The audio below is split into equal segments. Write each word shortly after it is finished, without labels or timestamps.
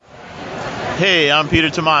Hey, I'm Peter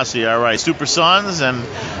Tomasi. I write Super Sons, and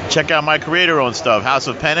check out my creator-owned stuff, House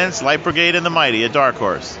of Penance, Light Brigade, and The Mighty at Dark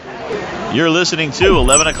Horse. You're listening to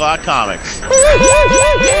 11 O'Clock Comics.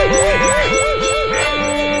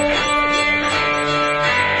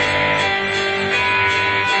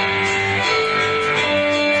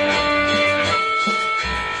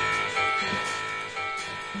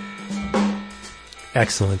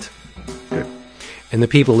 Excellent. Good. And the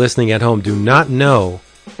people listening at home do not know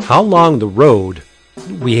how long the road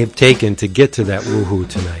we have taken to get to that woohoo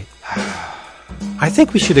tonight. I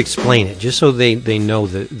think we should explain it, just so they know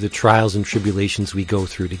the trials and tribulations we go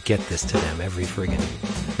through to get this to them every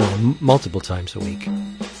multiple times a week.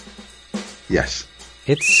 Yes.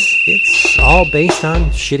 It's all based on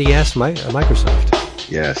shitty-ass Microsoft.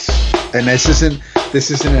 Yes. And this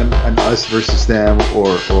isn't an us versus them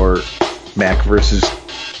or Mac versus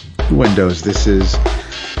Windows. This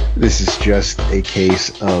is just a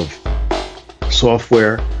case of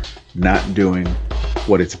software not doing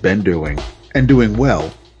what it's been doing and doing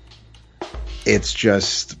well. It's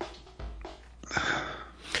just,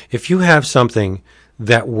 if you have something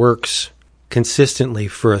that works consistently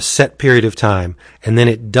for a set period of time and then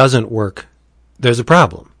it doesn't work, there's a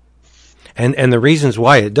problem. And the reasons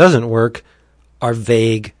why it doesn't work are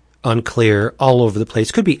vague, unclear, all over the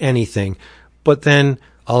place. Could be anything. But then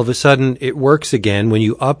all of a sudden it works again when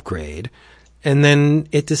you upgrade, and then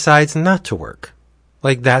it decides not to work.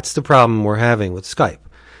 Like, that's the problem we're having with Skype.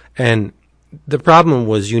 And the problem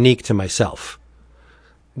was unique to myself.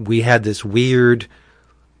 We had this weird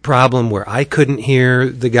problem where I couldn't hear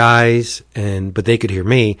the guys, but they could hear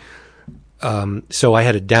me. So I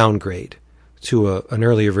had to downgrade to an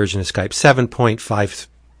earlier version of Skype, 7.5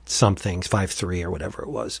 something, 5.3 or whatever it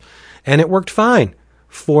was. And it worked fine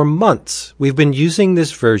for months. We've been using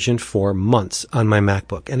this version for months on my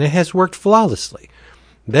MacBook, and it has worked flawlessly.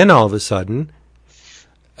 Then all of a sudden,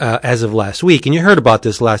 as of last week, and you heard about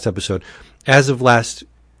this last episode, as of last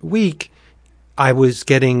week, I was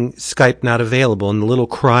getting Skype not available and the little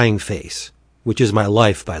crying face, which is my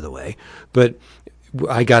life, by the way. But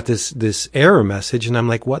I got this error message, and I'm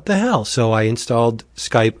like, what the hell? So I installed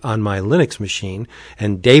Skype on my Linux machine,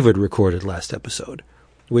 and David recorded last episode,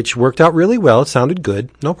 which worked out really well. It sounded good,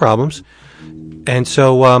 no problems. And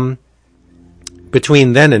so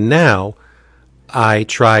between then and now, I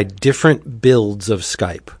tried different builds of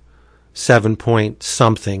Skype, 7 point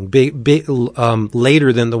something,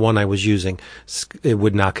 later than the one I was using. It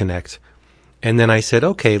would not connect. And then I said,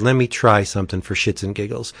 okay, let me try something for shits and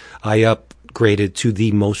giggles. I upgraded to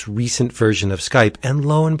the most recent version of Skype, and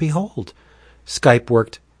lo and behold, Skype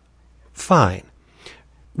worked fine,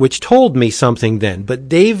 which told me something then. But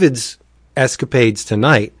David's escapades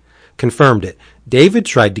tonight confirmed it. David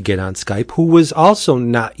tried to get on Skype, who was also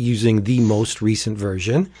not using the most recent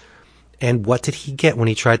version. And what did he get when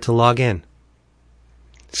he tried to log in?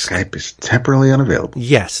 Skype is temporarily unavailable.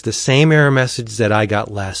 Yes, the same error message that I got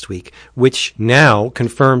last week, which now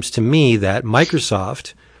confirms to me that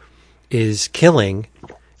Microsoft is killing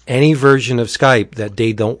any version of Skype that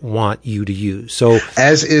they don't want you to use. So,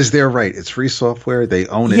 as is their right. It's free software. They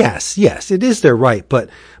own it. Yes, it is their right. But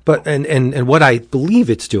what I believe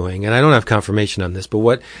it's doing, and I don't have confirmation on this, but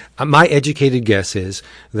what my educated guess is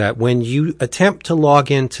that when you attempt to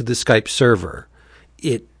log into the Skype server,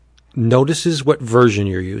 it notices what version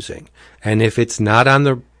you're using. And if it's not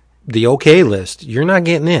on the OK list, you're not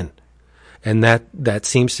getting in. And that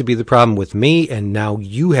seems to be the problem with me, and now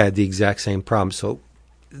you had the exact same problem. So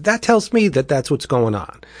that tells me that that's what's going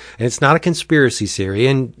on. And it's not a conspiracy theory.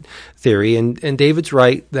 And David's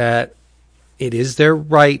right that it is their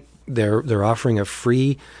right. They're offering a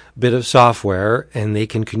free bit of software, and they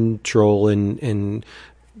can control and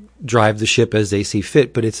drive the ship as they see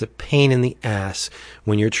fit. But it's a pain in the ass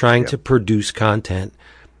when you're trying to produce content.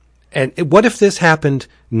 And what if this happened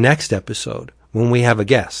next episode when we have a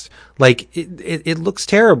guest? Like, it looks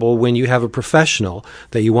terrible when you have a professional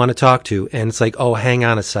that you want to talk to, and it's like, oh, hang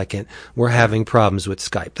on a second, we're having problems with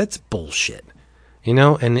Skype. That's bullshit,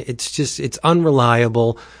 and it's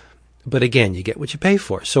unreliable. But again, you get what you pay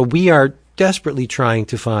for. So we are desperately trying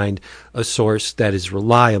to find a source that is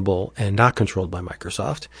reliable and not controlled by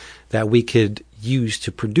Microsoft that we could use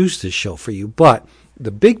to produce this show for you. But the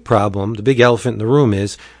big problem, the big elephant in the room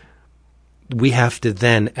is we have to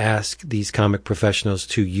then ask these comic professionals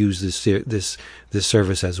to use this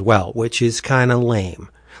service as well, which is kind of lame.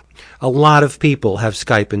 A lot of people have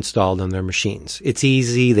Skype installed on their machines. It's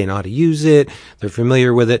easy. They know how to use it. They're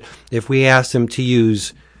familiar with it. If we ask them to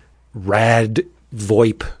use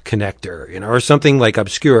VoIP connector, or something like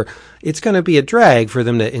obscure, it's going to be a drag for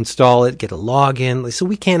them to install it, get a login. So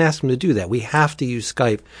we can't ask them to do that. We have to use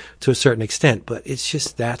Skype to a certain extent, but it's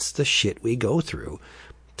just, that's the shit we go through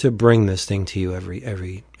to bring this thing to you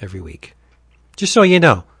every week. Just so you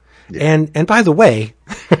know. Yeah. And by the way,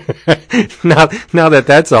 now that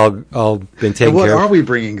that's all been taken care of. What are we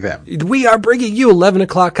bringing them? We are bringing you 11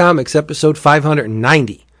 O'Clock Comics, episode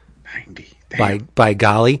 590. 90. By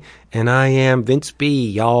golly. And I am Vince B,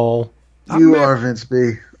 y'all. You are Vince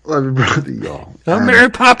B. Love you, brother, y'all. I'm Mary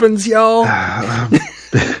Poppins, y'all.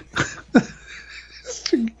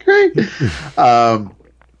 Great.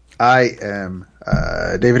 I am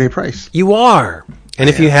David A. Price. You are. And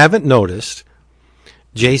if you haven't noticed,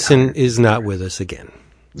 Jason is not with us again.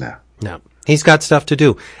 No. He's got stuff to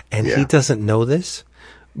do. And he doesn't know this,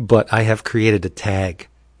 but I have created a tag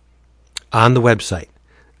on the website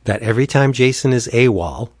that every time Jason is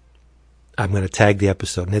AWOL, I'm going to tag the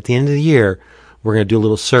episode. And at the end of the year, we're going to do a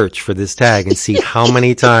little search for this tag and see how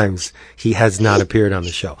many times he has not appeared on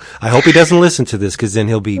the show. I hope he doesn't listen to this, because then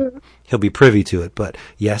he'll be privy to it. But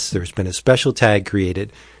yes, there's been a special tag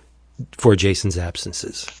created for Jason's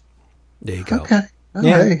absences. There you go. Okay.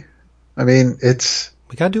 Yeah. I mean, it's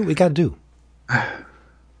we got to do.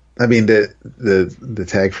 I mean, the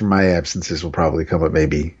tag for my absences will probably come up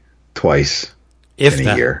maybe twice in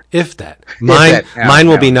a year. If that. Mine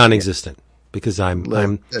will be non-existent. Because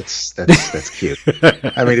that's cute.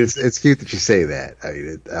 I mean, it's cute that you say that. I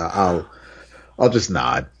mean, I'll just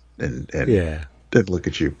nod and look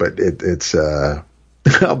at you. But it's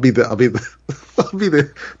I'll be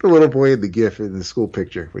the little boy in the GIF in the school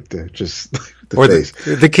picture with the face.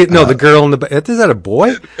 The kid. No, the girl in the. Is that a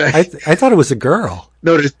boy? I thought it was a girl.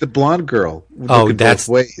 No, it's the blonde girl. Oh, that's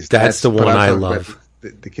the one I love.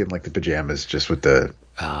 The kid in like the pajamas, just with the.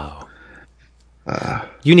 Oh.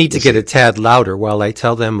 You need to get a tad louder while I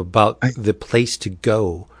tell them about the place to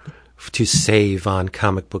go to save on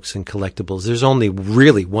comic books and collectibles. There's only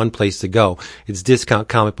really one place to go. It's Discount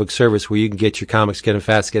Comic Book Service, where you can get your comics, get them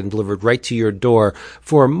fast, get them delivered right to your door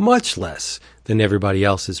for much less than everybody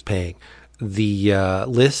else is paying. The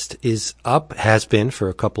list is up, has been for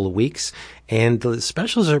a couple of weeks, and the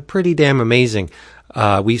specials are pretty damn amazing.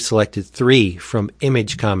 We've selected 3 from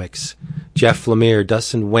Image Comics. Jeff Lemire,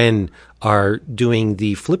 Dustin Wen are doing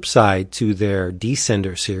the flip side to their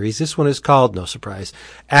Descender series. This one is called, no surprise,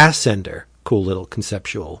 Ascender. Cool little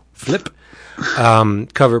conceptual flip.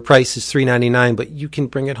 Cover price is $3.99, but you can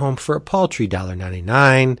bring it home for a paltry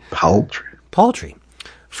 $1.99. Paltry.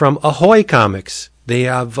 From Ahoy Comics, they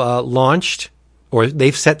have launched, or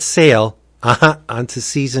they've set sail onto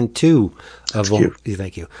season 2 of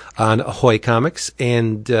thank you, on Ahoy Comics,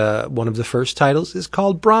 and one of the first titles is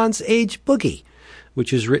called Bronze Age Boogie,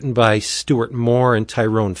 which is written by Stuart Moore and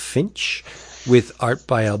Tyrone Finch, with art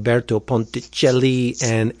by Alberto Ponticelli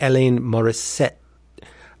and Elaine Morissette,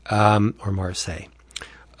 or Morrissey.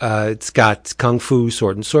 It's got Kung Fu,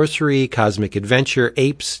 Sword and Sorcery, Cosmic Adventure,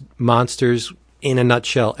 apes, monsters, in a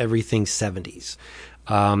nutshell, everything 70s.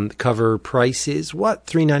 The cover price is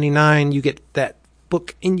 $3.99. You get that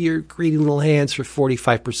book in your greedy little hands for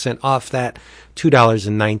 45% off that,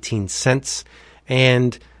 $2.19.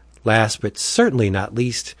 And last but certainly not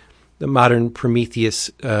least, the modern Prometheus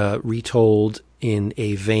retold in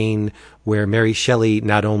a vein where Mary Shelley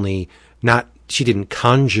she didn't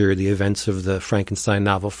conjure the events of the Frankenstein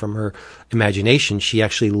novel from her imagination. She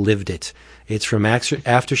actually lived it. It's from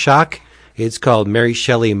Aftershock. It's called Mary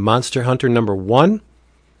Shelley Monster Hunter #1,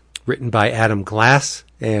 written by Adam Glass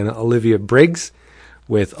and Olivia Briggs,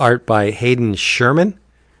 with art by Hayden Sherman.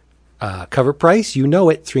 Cover price, you know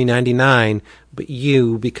it, $3.99, but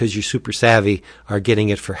you, because you're super savvy, are getting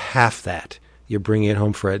it for half that. You're bringing it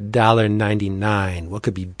home for $1.99. What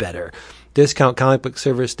could be better? Discount Comic Book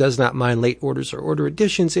Service does not mind late orders or order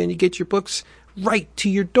additions, and you get your books right to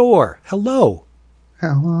your door. Hello.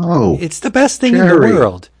 It's the best thing in the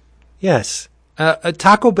world. Yes. A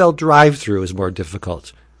Taco Bell drive-thru is more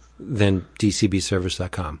difficult than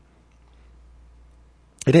DCBService.com.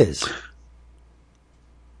 It is.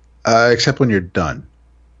 Except when you're done.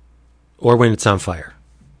 Or when it's on fire.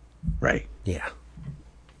 Right. Yeah.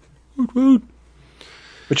 What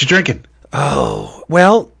you drinking? Oh,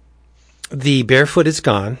 well, the Barefoot is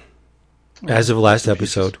gone as of last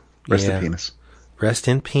episode. Rest in penis. Rest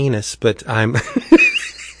in penis, but I'm...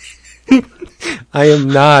 I am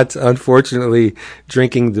not, unfortunately,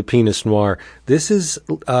 drinking the Pinot Noir. This is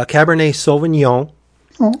Cabernet Sauvignon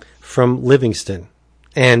from Livingston.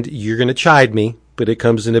 And you're going to chide me, but it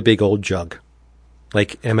comes in a big old jug.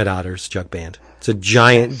 like Emmett Otter's jug band. It's a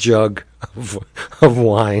giant jug of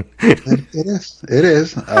wine. It is. It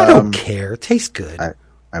is. I don't care. It tastes good.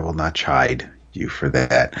 I will not chide you for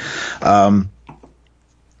that.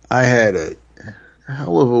 I had a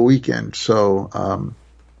hell of a weekend, so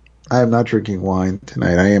I am not drinking wine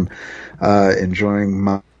tonight. I am enjoying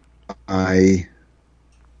my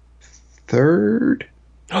third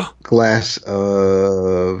glass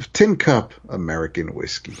of Tin Cup American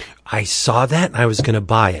whiskey. I saw that and I was going to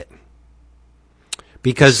buy it.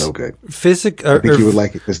 Because so good. I think you would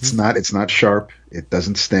like it because it's not sharp. It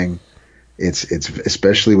doesn't sting. It's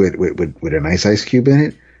especially with a nice ice cube in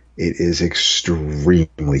it. It is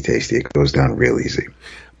extremely tasty. It goes down real easy.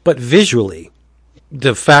 But visually,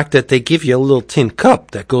 the fact that they give you a little tin cup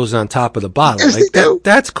that goes on top of the bottle, yes, like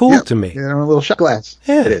that's cool to me. You know, a little shot glass.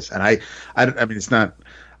 Yeah. It is. And I mean, it's not.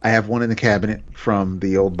 I have one in the cabinet from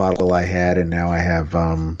the old bottle I had, and now I have.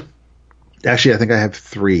 Actually, I think I have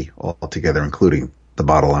 3 altogether, including the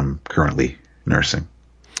bottle I'm currently nursing.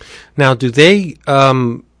 Now, do they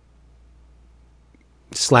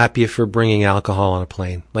slap you for bringing alcohol on a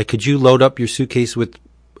plane? Like, could you load up your suitcase with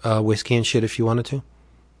whiskey and shit if you wanted to?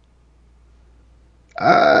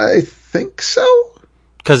 I think so.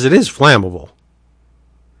 Because it is flammable.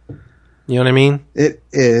 You know what I mean? It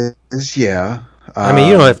is, yeah. I mean,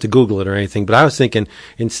 you don't have to Google it or anything, but I was thinking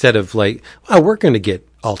instead of like, well, we're going to get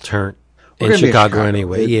Alternate in Chicago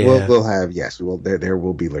anyway. Yeah, we'll have, yes, we will. There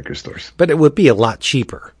will be liquor stores, but it would be a lot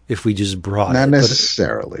cheaper if we just brought not it. Not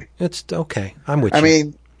necessarily. It's okay. I'm with you. I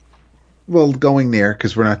mean, well, going there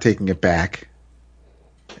because we're not taking it back,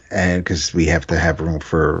 and because we have to have room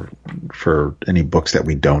for any books that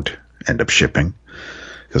we don't end up shipping,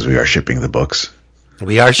 because we are shipping the books.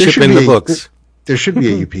 We are shipping the books. There should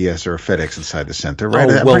be a UPS or a FedEx inside the center, right?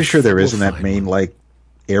 Oh, I'm pretty sure there is in that main like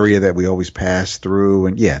area that we always pass through,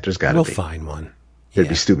 and yeah, there's got to be. We'll find one. It'd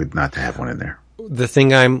be stupid not to have one in there. The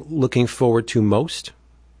thing I'm looking forward to most,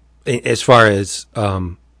 as far as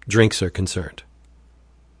drinks are concerned,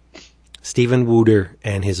 Stephen Wooder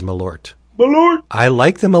and his Malort. Malort. I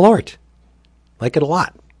like the Malort. Like it a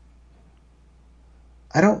lot.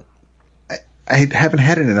 I haven't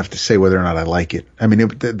had it enough to say whether or not I like it. I mean,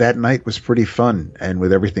 that night was pretty fun, and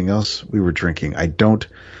with everything else we were drinking, I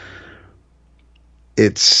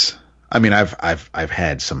mean, I've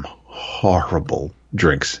had some horrible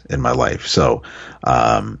drinks in my life, so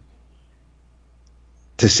to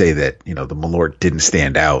say that the Malort didn't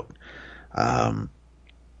stand out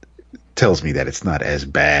tells me that it's not as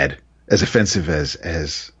bad, as offensive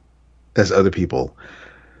as other people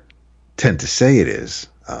tend to say it is.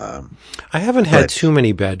 I haven't had too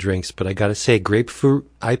many bad drinks, but I got to say, grapefruit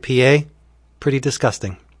IPA, pretty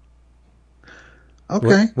disgusting.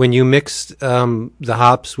 Okay. When you mix the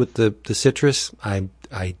hops with the citrus, I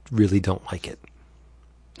really don't like it.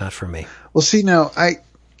 Not for me. Well, see, now I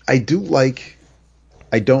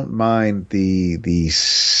don't mind the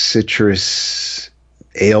citrus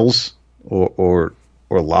ales or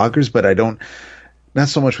lagers, but I don't. Not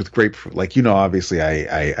so much with grapefruit. Like, obviously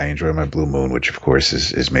I enjoy my Blue Moon, which of course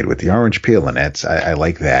is made with the orange peel, and I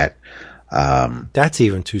like that. That's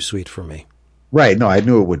even too sweet for me. Right. No, I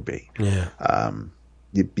knew it would be. Yeah.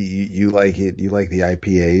 You like it. You like the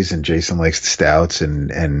IPAs, and Jason likes the stouts,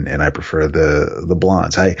 and I prefer the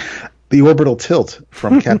blondes. The Orbital Tilt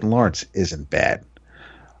from Captain Lawrence isn't bad.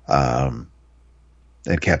 And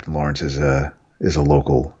Captain Lawrence is a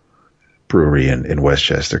local brewery in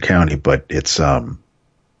Westchester County, but it's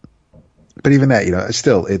but even that, it's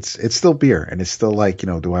still beer, and it's still like,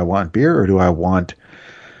 do I want beer or do I want,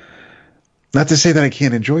 not to say that I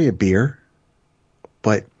can't enjoy a beer,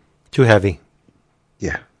 but too heavy.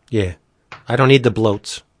 Yeah. I don't need the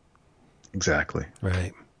bloats. Exactly.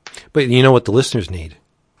 Right. But you know what the listeners need?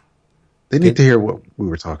 They need to hear what we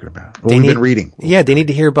were talking about. What we've been reading. Yeah, they need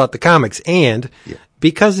to hear about the comics. And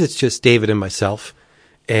because it's just David and myself,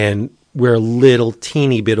 and we're a little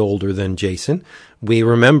teeny bit older than Jason, we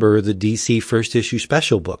remember the DC first issue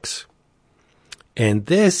special books. And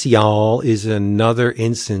this, y'all, is another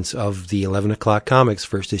instance of the 11 O'Clock Comics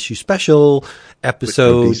first issue special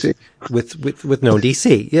episode with no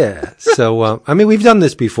DC. Yeah. So, I mean, we've done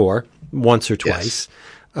this before once or twice.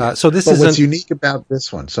 Yes. So this is what's unique about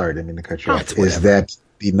this one. Sorry, I didn't mean to cut you off. Is that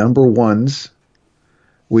the number ones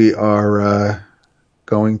we are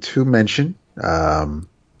going to mention the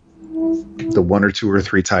 1 or 2 or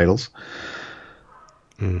 3 titles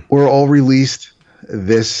were all released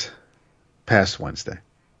this past Wednesday,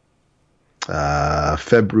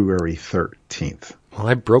 February 13th. Well,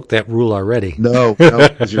 I broke that rule already. No,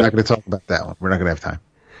 because you're not going to talk about that one. We're not going to have time.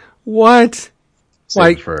 What?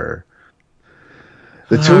 Save for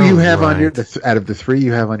The two you have on right. your out of the three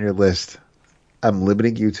you have on your list, I'm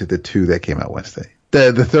limiting you to the two that came out Wednesday.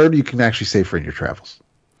 The third you can actually save for In Your Travels,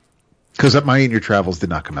 because my In Your Travels did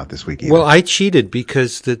not come out this week either. Well, I cheated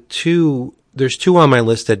because there's two on my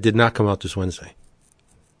list that did not come out this Wednesday.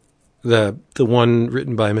 The one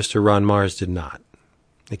written by Mr. Ron Mars did not.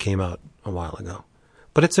 It came out a while ago.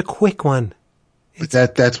 But it's a quick one. But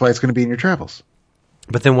that's why it's going to be In Your Travels.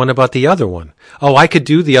 But then what about the other one? Oh, I could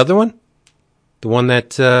do the other one? The one that...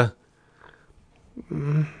 The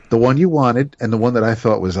one you wanted and the one that I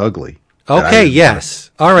thought was ugly. Okay,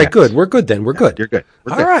 yes. All right, Yes. Good. We're good then. We're good. You're good.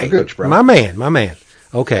 We're All good. right. We're good, bro. My man.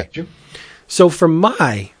 Okay. Got you. So for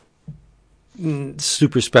my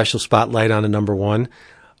super special spotlight on a number one,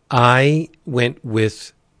 I went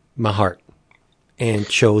with my heart and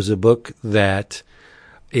chose a book that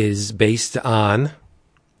is based on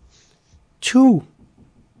two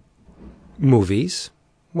movies.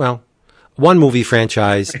 Well, one movie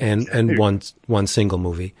franchise and one single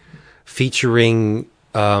movie featuring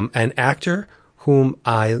an actor whom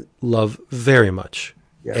I love very much.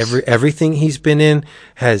 Yes. Everything he's been in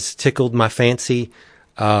has tickled my fancy.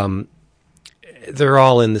 They're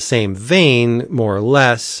all in the same vein, more or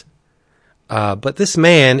less. But this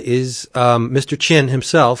man is Mr. Chin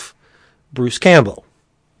himself, Bruce Campbell.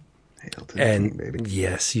 Hail to the king, baby.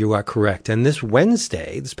 Yes, you are correct. And this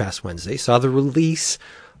past Wednesday, saw the release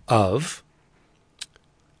of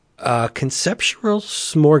Conceptual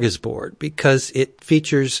Smorgasbord, because it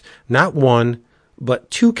features not one, but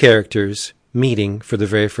two characters meeting for the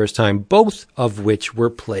very first time, both of which were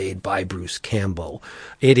played by Bruce Campbell.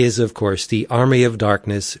 It is, of course, The Army of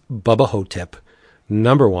Darkness, Bubba Hotep,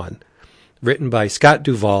 number one, written by Scott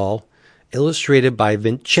Duvall, illustrated by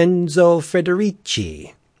Vincenzo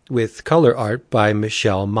Federici, with color art by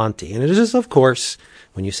Michelle Monti. And it is, of course,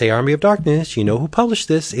 when you say Army of Darkness, you know who published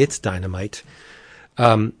this. It's Dynamite.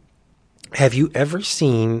 Have you ever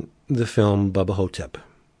seen the film Bubba Hotep?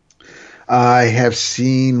 I have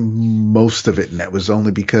seen most of it, and that was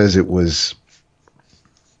only because it was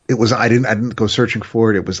I didn't go searching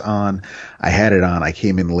for it. It was on. I had it on. I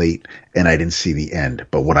came in late and I didn't see the end.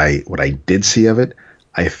 But what I did see of it,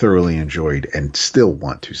 I thoroughly enjoyed and still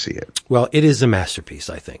want to see it. Well, it is a masterpiece,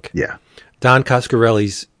 I think. Yeah. Don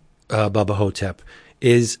Coscarelli's Bubba Hotep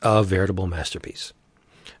is a veritable masterpiece,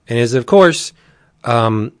 and is, of course,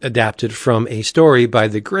 adapted from a story by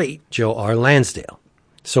the great Joe R. Lansdale.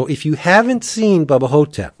 So if you haven't seen Bubba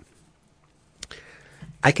Hotep,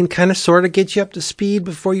 I can kind of sort of get you up to speed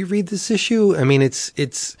before you read this issue. I mean, it's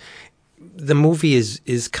the movie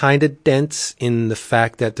is kind of dense in the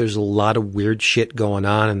fact that there's a lot of weird shit going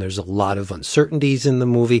on and there's a lot of uncertainties in the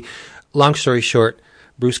movie. Long story short,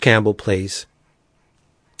 Bruce Campbell plays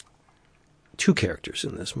two characters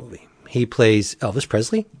in this movie. He plays Elvis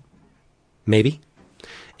Presley, maybe,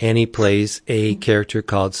 and he plays a character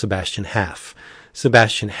called Sebastian Haff.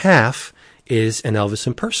 Sebastian Haff is an Elvis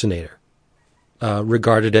impersonator,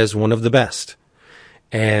 regarded as one of the best.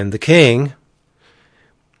 And the king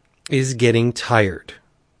is getting tired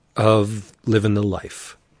of living the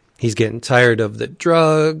life. He's getting tired of the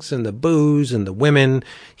drugs and the booze and the women.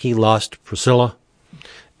 He lost Priscilla,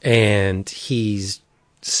 and he's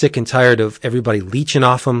sick and tired of everybody leeching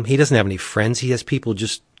off him. He doesn't have any friends. He has people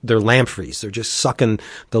they're lampreys. They're just sucking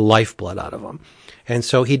the lifeblood out of him. And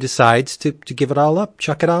so he decides to give it all up,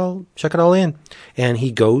 chuck it all in. And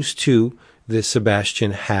he goes to this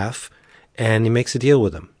Sebastian Haff, and he makes a deal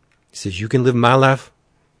with him. He says, "You can live my life,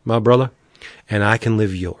 my brother, and I can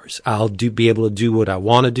live yours. I'll be able to do what I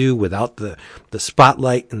want to do without the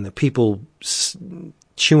spotlight and the people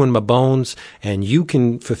chewing my bones, and you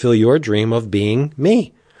can fulfill your dream of being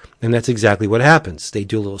me." And that's exactly what happens. They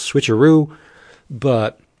do a little switcheroo,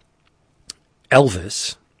 but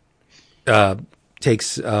Elvis does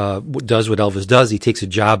what Elvis does. He takes a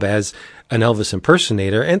job as an Elvis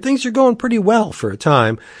impersonator, and things are going pretty well for a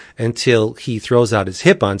time until he throws out his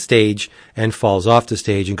hip on stage and falls off the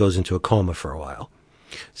stage and goes into a coma for a while.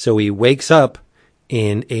 So he wakes up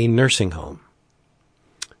in a nursing home,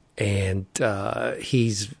 and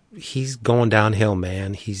he's going downhill,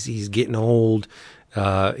 man. He's getting old.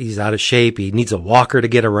 He's out of shape. He needs a walker to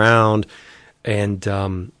get around,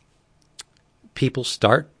 and people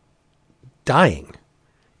start dying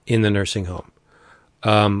in the nursing home,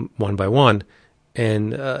 one by one.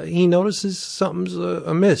 And he notices something's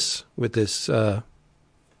amiss with this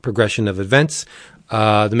progression of events.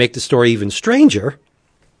 To make the story even stranger,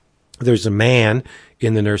 there's a man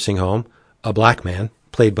in the nursing home, a black man,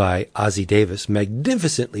 played by Ossie Davis,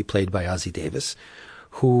 magnificently played by Ossie Davis,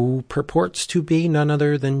 who purports to be none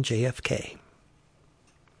other than JFK.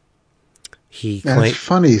 It's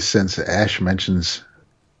funny, since Ash mentions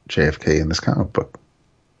JFK in this comic book.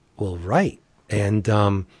 Well, right, and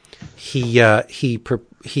he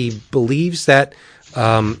believes that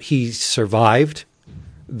he survived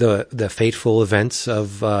the fateful events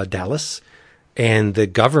of Dallas, and the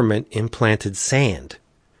government implanted sand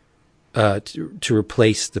to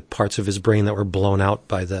replace the parts of his brain that were blown out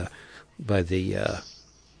by the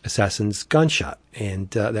assassin's gunshot and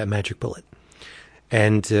that magic bullet.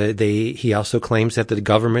 And he also claims that the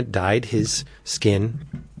government dyed his skin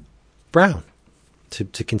brown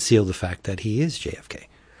to conceal the fact that he is JFK.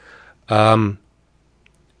 But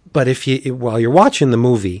while you're watching the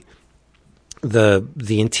movie,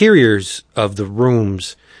 the interiors of the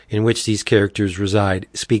rooms in which these characters reside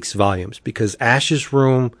speaks volumes, because Elvis's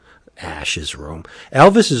room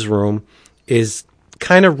is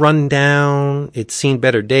kind of run down. It's seen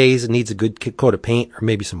better days. It needs a good coat of paint or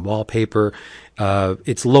maybe some wallpaper.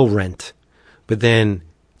 It's low rent. But then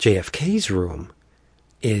JFK's room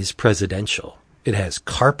is presidential. It has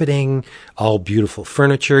carpeting, all beautiful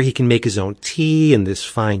furniture. He can make his own tea in this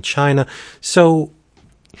fine china. So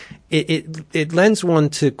it lends one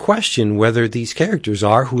to question whether these characters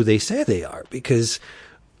are who they say they are. Because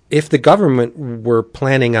if the government were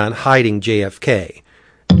planning on hiding JFK,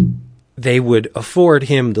 they would afford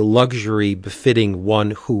him the luxury befitting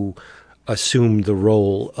one who assumed the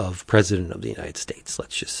role of President of the United States,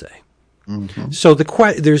 let's just say. Mm-hmm. So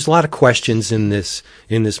there's a lot of questions in this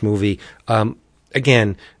movie.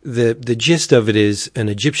 Again, the gist of it is an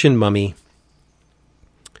Egyptian mummy,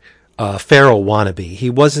 pharaoh wannabe. He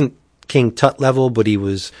wasn't King Tut level, but he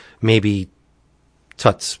was maybe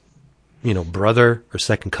Tut's, brother or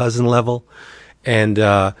second cousin level. And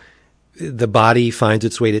the body finds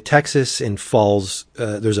its way to Texas and falls.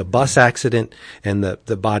 There's a bus accident, and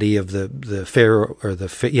the body of the pharaoh or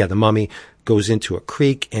the mummy goes into a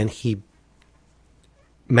creek, and he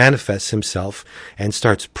manifests himself and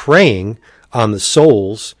starts preying on the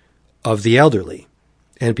souls of the elderly.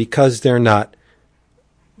 And because they're not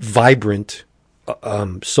vibrant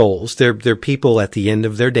souls, they're people at the end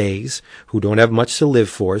of their days who don't have much to live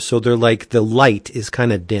for, so they're like, the light is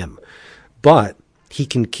kind of dim. But he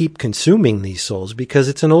can keep consuming these souls because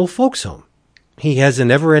it's an old folks home. He has a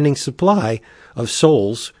never-ending supply of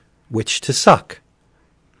souls which to suck.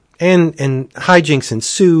 And hijinks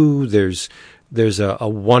ensue. There's a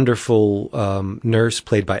wonderful nurse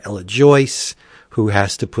played by Ella Joyce who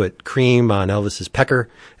has to put cream on Elvis's pecker.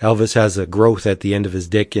 Elvis has a growth at the end of his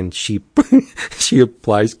dick, and she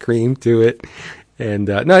applies cream to it. And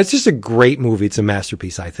no, it's just a great movie. It's a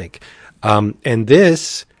masterpiece, I think. And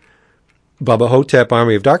this Bubba Hotep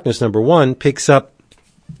Army of Darkness #1 picks up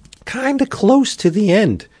kind of close to the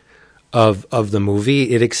end of the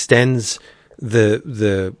movie. It extends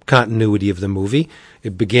the continuity of the movie.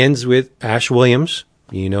 It begins with Ash Williams.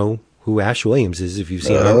 You know who Ash Williams is if you've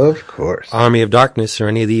seen of course Army of Darkness or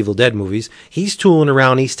any of the Evil Dead movies. He's tooling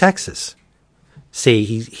around East Texas. See,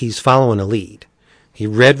 he's following a lead. He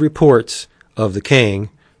read reports of the king,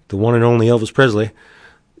 the one and only Elvis Presley,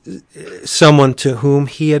 someone to whom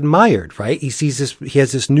he admired, right? He sees this, he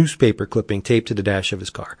has this newspaper clipping taped to the dash of his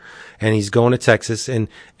car, and he's going to Texas, and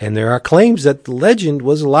there are claims that the legend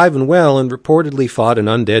was alive and well and reportedly fought an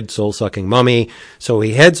undead soul-sucking mummy. So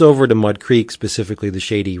he heads over to Mud Creek, specifically the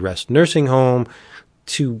Shady Rest nursing home,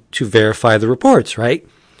 to verify the reports, right?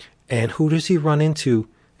 And who does he run into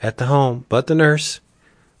at the home but the nurse?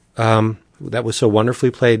 That was so wonderfully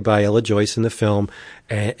played by Ella Joyce in the film.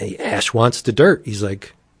 And Ash wants the dirt. He's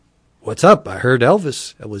like, "What's up? I heard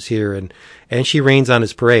Elvis was here." And she rains on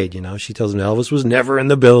his parade, She tells him Elvis was never in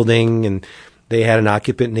the building, and they had an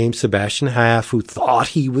occupant named Sebastian Haff who thought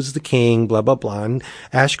he was the king, blah, blah, blah. And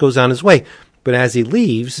Ash goes on his way. But as he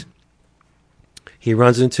leaves, he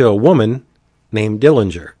runs into a woman named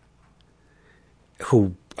Dillinger,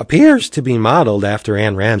 who appears to be modeled after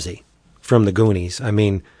Anne Ramsey from the Goonies. I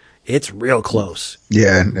mean, it's real close.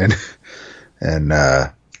 Yeah, and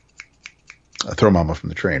Throw Mama from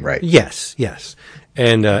the Train, right? Yes.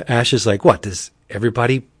 And Ash is like, "What, does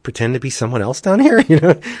everybody pretend to be someone else down here?"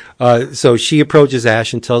 So she approaches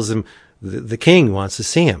Ash and tells him the king wants to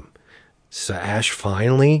see him. So Ash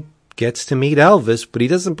finally gets to meet Elvis, but he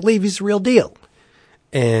doesn't believe he's the real deal.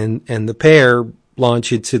 And the pair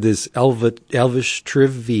launch into this Elvis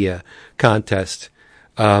trivia contest.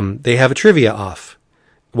 They have a trivia off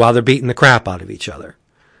while they're beating the crap out of each other.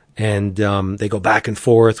 And they go back and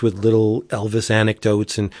forth with little Elvis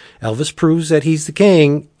anecdotes, and Elvis proves that he's the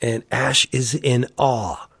king, and Ash is in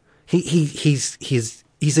awe. He's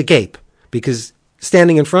agape, because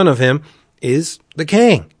standing in front of him is the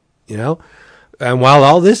king, And while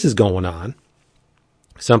all this is going on,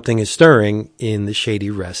 something is stirring in the Shady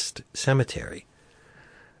Rest Cemetery.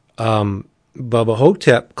 Bubba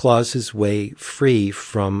Hotep claws his way free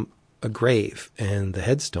from a grave, and the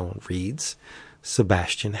headstone reads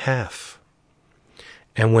Sebastian Haff.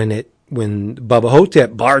 And when Bubba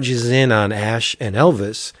Hotep barges in on Ash and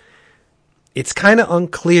Elvis, it's kind of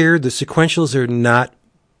unclear. The sequentials are not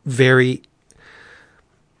very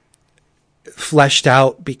fleshed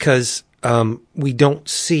out because we don't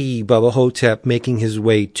see Bubba Hotep making his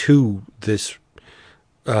way to this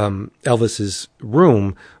Elvis's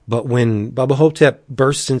room. But when Bubba Hotep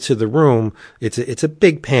bursts into the room, it's a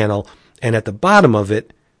big panel, and at the bottom of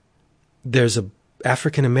it, there's a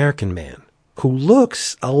African American man who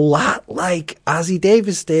looks a lot like Ozzie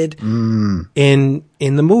Davis did in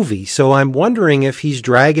the movie. So I'm wondering if he's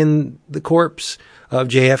dragging the corpse of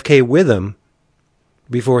JFK with him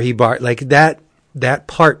before he that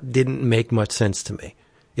part didn't make much sense to me.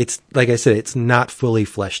 It's like I said, it's not fully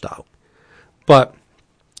fleshed out, but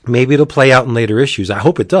maybe it'll play out in later issues. I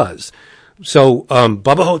hope it does. So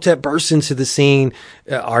Bubba Hotep bursts into the scene.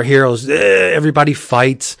 Our heroes, everybody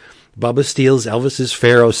fights. Bubba steals Elvis's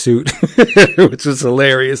Pharaoh suit, which was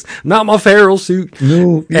hilarious. Not my Pharaoh suit.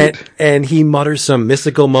 No. And he mutters some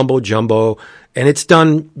mystical mumbo jumbo, and it's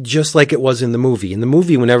done just like it was in the movie. In the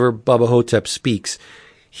movie, whenever Bubba Hotep speaks,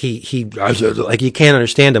 he like you can't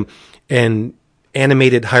understand him, and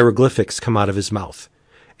animated hieroglyphics come out of his mouth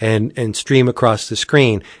and stream across the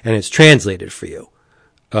screen, and it's translated for you,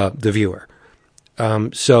 the viewer.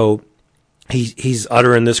 So he's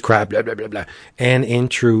uttering this crap, blah, blah, blah, blah. And in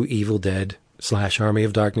true Evil Dead / Army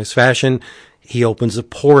of Darkness fashion, he opens a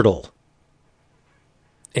portal.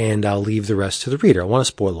 And I'll leave the rest to the reader. I want to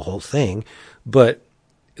spoil the whole thing, but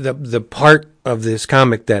the part of this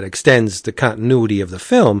comic that extends the continuity of the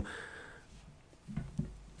film,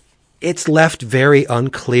 it's left very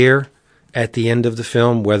unclear at the end of the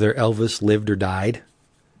film whether Elvis lived or died,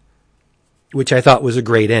 which I thought was a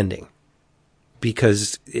great ending,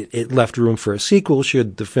 because it left room for a sequel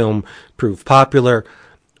should the film prove popular,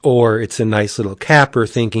 or it's a nice little capper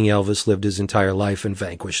thinking Elvis lived his entire life and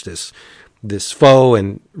vanquished this foe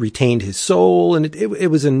and retained his soul. And it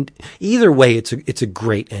was either way, it's a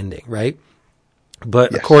great ending, right?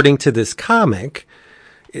 But yes, according to this comic,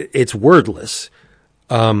 it's wordless.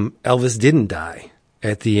 Elvis didn't die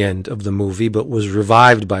at the end of the movie, but was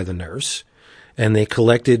revived by the nurse, and they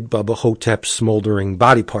collected Bubba Hotep's smoldering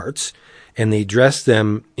body parts, and they dressed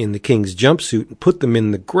them in the king's jumpsuit and put them in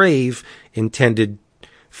the grave intended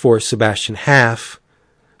for Sebastian Haff.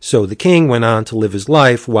 So the king went on to live his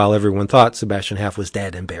life while everyone thought Sebastian Haff was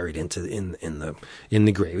dead and buried in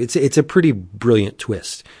the grave. It's a pretty brilliant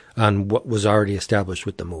twist on what was already established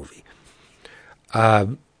with the movie.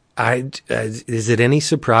 Is it any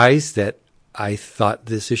surprise that I thought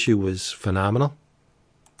this issue was phenomenal?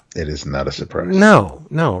 It is not a surprise.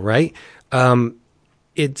 No, right?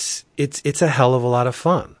 It's a hell of a lot of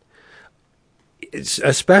fun.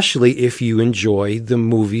 Especially if you enjoy the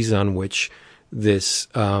movies on which this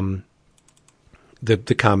the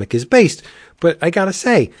comic is based. But I gotta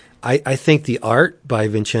say, I think the art by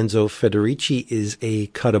Vincenzo Federici is a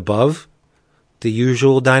cut above the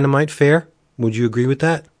usual Dynamite fare. Would you agree with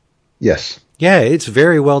that? Yes. Yeah, it's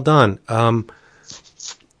very well done.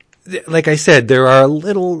 Like I said,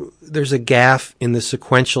 there's a gaffe in the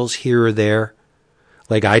sequentials here or there.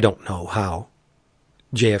 Like, I don't know how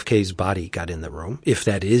JFK's body got in the room, if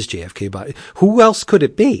that is JFK's body. Who else could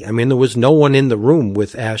it be? I mean, there was no one in the room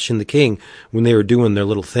with Ash and the King when they were doing their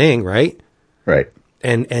little thing, right? Right.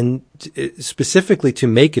 And specifically to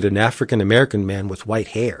make it an African-American man with white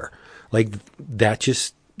hair. Like, that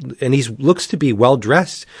just... And he looks to be well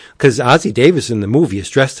dressed, because Ozzie Davis in the movie is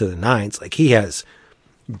dressed to the nines. Like, he has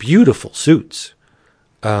beautiful suits.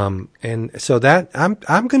 And so that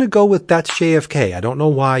I'm going to go with that's JFK. I don't know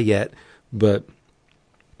why yet, but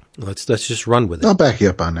let's just run with it. I'll back you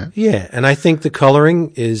up on that. Yeah. And I think the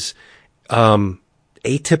coloring is,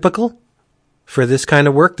 atypical for this kind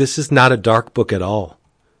of work. This is not a dark book at all.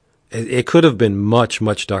 It could have been much,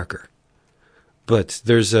 much darker, but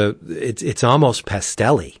it's almost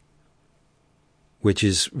pastel-y, which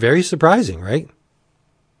is very surprising, right?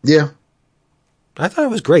 Yeah. I thought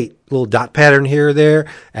it was great. Little dot pattern here or there.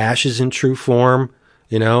 Ash is in true form,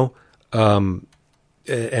 and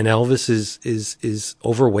Elvis is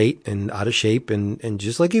overweight and out of shape and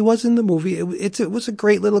just like he was in the movie. It was a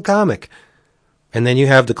great little comic. And then you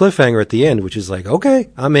have the cliffhanger at the end, which is like, okay,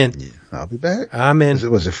 I'm in. Yeah, I'll be back. I'm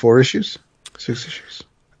in. Was it 4 issues? 6 issues?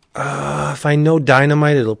 If I know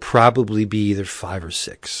Dynamite, it'll probably be either 5 or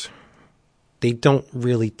 6. They don't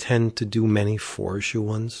really tend to do many 4-issue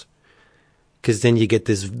ones. Because then you get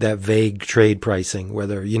that vague trade pricing,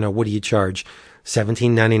 whether, what do you charge?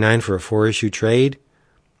 $17.99 for a 4-issue trade?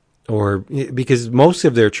 or because most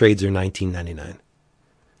of their trades are $19.99.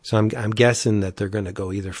 So I'm guessing that they're going to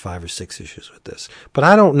go either 5 or 6 issues with this, but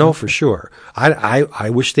I don't know for sure. I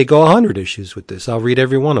wish they go 100 issues with this. I'll read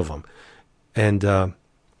every one of them, and I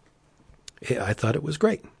thought it was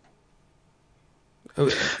great.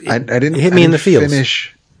 I didn't hit me in the feels.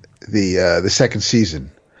 Finish the second season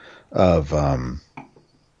of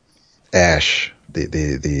Ash,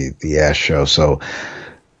 the Ash show. So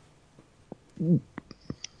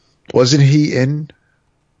wasn't he in?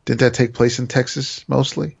 Didn't that take place in Texas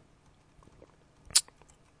mostly?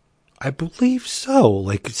 I believe so.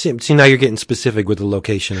 Like, see, now you're getting specific with the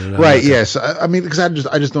location, and right? Yes, I mean, because I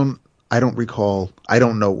just don't recall. I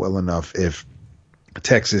don't know well enough if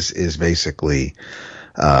Texas is basically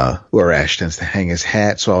where Ash tends to hang his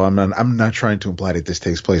hat. So I'm not trying to imply that this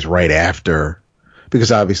takes place right after,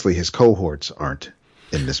 because obviously his cohorts aren't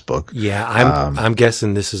in this book. Yeah, I'm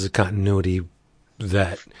guessing this is a continuity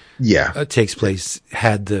that takes place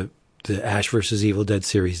had the Ash versus Evil Dead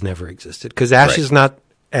series never existed, because Ash is not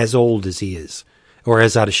as old as he is, or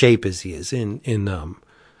as out of shape as he is in the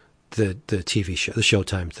TV show, the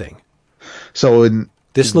Showtime thing. So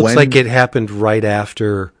this looks like it happened right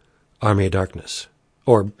after Army of Darkness,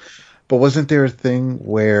 but wasn't there a thing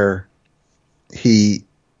where he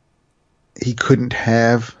couldn't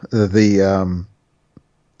have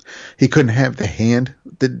he couldn't have the hand?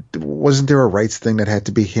 Wasn't there a rights thing that had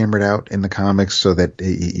to be hammered out in the comics so that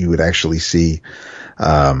you would actually see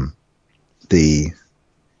the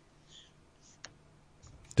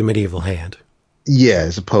medieval hand? Yeah,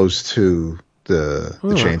 as opposed to the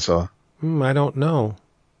chainsaw. I don't know.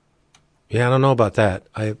 Yeah, I don't know about that.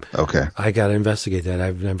 Okay. I got to investigate that.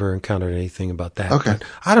 I've never encountered anything about that. Okay. But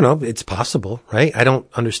I don't know. It's possible, right? I don't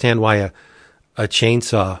understand why a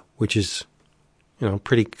chainsaw, which is,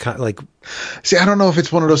 pretty like. See, I don't know if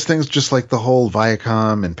it's one of those things, just like the whole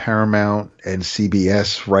Viacom and Paramount and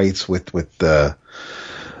CBS rights with the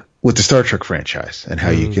Star Trek franchise, and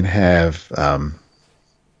how you can have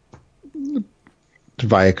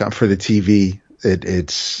Viacom for the TV.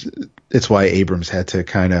 It's why Abrams had to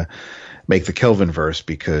kind of make the Kelvinverse,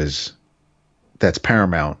 because that's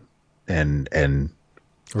Paramount and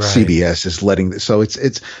CBS is letting. So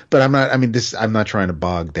it's. But I'm not. I mean, I'm not trying to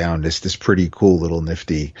bog down this pretty cool little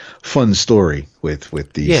nifty fun story with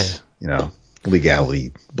these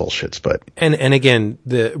legality bullshits. But and again,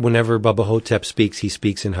 whenever Bubba Hotep speaks, he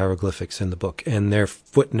speaks in hieroglyphics in the book, and they're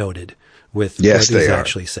footnoted with what he's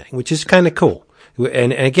actually saying, which is kind of cool.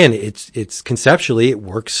 And again, it's conceptually, it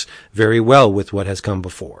works very well with what has come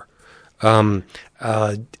before.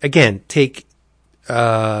 Again, take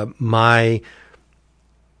my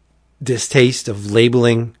distaste of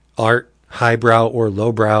labeling art highbrow or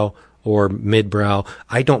lowbrow or midbrow.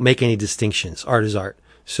 I don't make any distinctions. Art is art.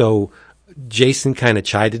 So Jason kind of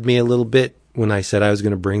chided me a little bit when I said I was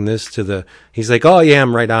going to bring this to he's like, oh yeah,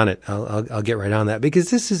 I'm right on it. I'll get right on that, because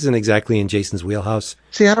this isn't exactly in Jason's wheelhouse.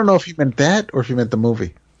 See, I don't know if you meant that or if you meant the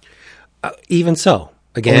movie. Even so,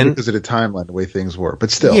 again, only because of the timeline, the way things were,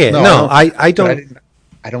 but still, I don't.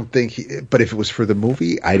 I don't think but if it was for the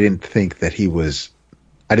movie, I didn't think he was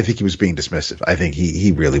being dismissive. I think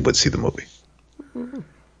he really would see the movie.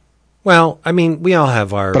 Well, I mean, we all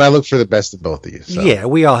have our. But I look for the best in both of you. So. Yeah,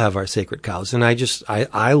 we all have our sacred cows, and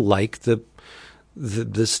I like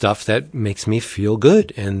the stuff that makes me feel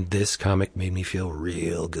good, and this comic made me feel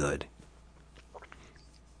real good.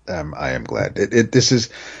 I am glad. This is,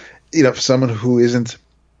 for someone who isn't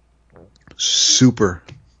super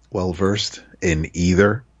well versed in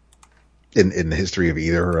either, in the history of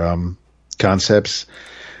either concepts.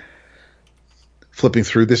 Flipping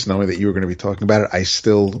through this, knowing that you were going to be talking about it, I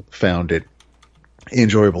still found it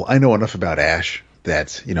enjoyable. I know enough about Ash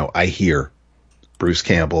that, I hear Bruce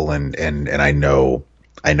Campbell and I know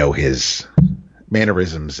his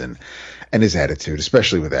mannerisms and his attitude,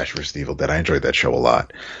 especially with Ash vs. Evil Dead. I enjoyed that show a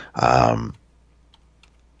lot.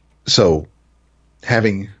 So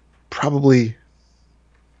having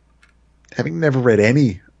never read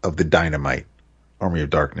any of the Dynamite Army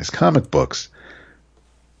of Darkness comic books,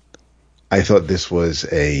 I thought this was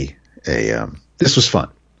this was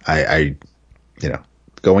fun. I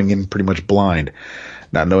going in pretty much blind,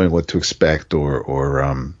 not knowing what to expect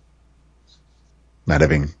or not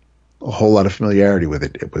having a whole lot of familiarity with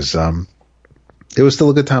it. It was still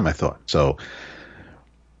a good time, I thought. So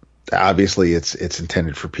obviously it's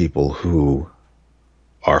intended for people who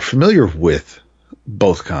are familiar with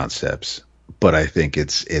both concepts, but I think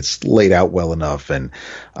it's laid out well enough and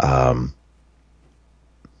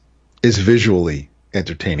is visually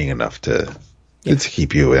entertaining enough to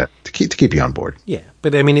keep you on board. Yeah,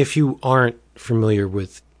 but I mean, if you aren't familiar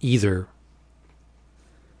with either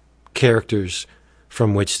characters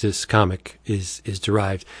from which this comic is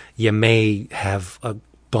derived, you may have a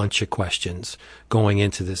bunch of questions going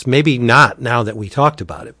into this. Maybe not now that we talked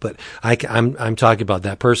about it, but I'm talking about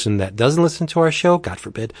that person that doesn't listen to our show, God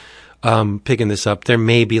forbid, picking this up. There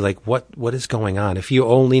may be like, what is going on? If you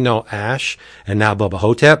only know Ash and now Bubba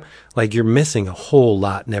Hotep, like you're missing a whole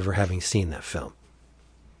lot never having seen that film.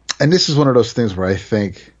 And this is one of those things where I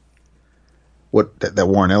think that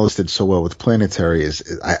Warren Ellis did so well with Planetary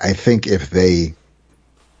is I think if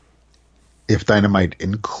Dynamite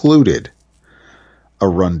included a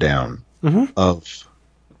rundown of,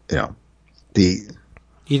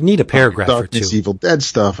 you'd need a paragraph Darkness, or two. Evil Dead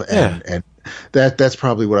stuff, and that's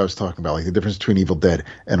probably what I was talking about, like the difference between Evil Dead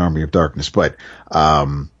and Army of Darkness. But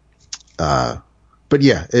yeah,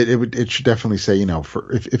 it should definitely say,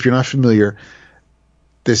 if you're not familiar,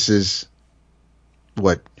 this is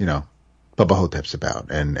what Bubba Hotep's about,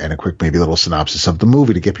 and a quick maybe little synopsis of the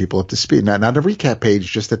movie to get people up to speed. Not a recap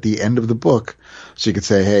page, just at the end of the book, so you could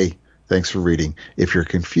say, hey, thanks for reading. If you're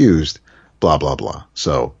confused, blah, blah, blah.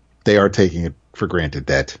 So they are taking it for granted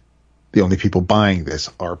that the only people buying this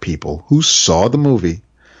are people who saw the movie,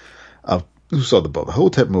 who saw the Bubba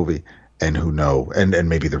Hotep movie, and who know, and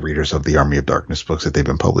maybe the readers of the Army of Darkness books that they've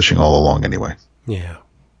been publishing all along anyway. Yeah.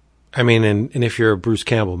 I mean, and if you're a Bruce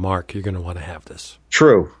Campbell mark, you're going to want to have this.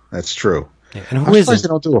 True. That's true. Yeah. And I'm surprised they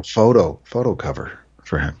don't do a photo cover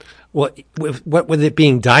for him. Well, what with it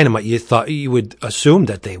being Dynamite, you would assume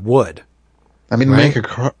that they would. I mean, right?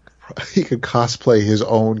 He could cosplay his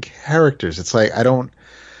own characters. It's like,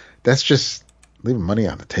 that's just leaving money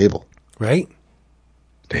on the table. Right?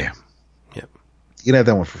 Damn. Yep. You can have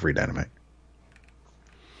that one for free, Dynamite.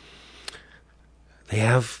 They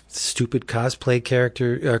have stupid cosplay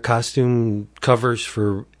costume covers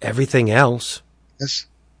for everything else.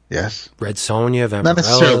 Yes. Red Sonja, Vampirella. Not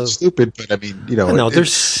necessarily stupid, but I mean, No, they're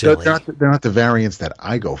silly. They're not the variants that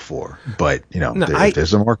I go for, but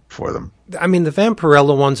there's a market for them. I mean, the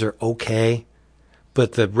Vampirella ones are okay,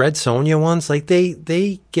 but the Red Sonja ones, like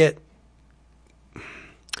they get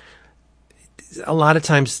a lot of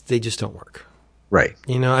times they just don't work. Right.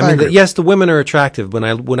 I mean, yes, the women are attractive. When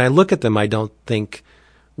I look at them, I don't think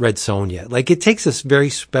Red Sonja. Like, it takes this very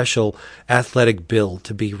special athletic build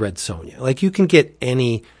to be Red Sonja. Like, you can get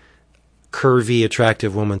any curvy,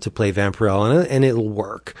 attractive woman to play Vampirella, and it'll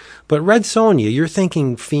work. But Red Sonja, you're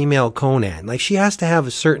thinking female Conan. Like, she has to have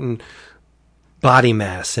a certain body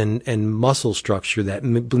mass and muscle structure that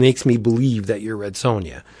makes me believe that you're Red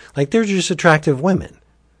Sonja. Like, they're just attractive women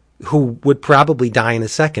who would probably die in a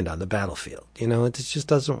second on the battlefield. It just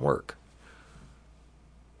doesn't work.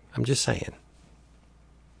 I'm just saying.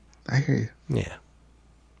 I hear you. Yeah.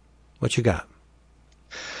 What you got?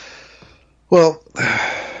 Well,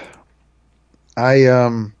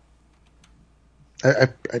 a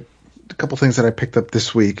couple things that I picked up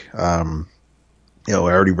this week. I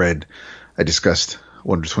discussed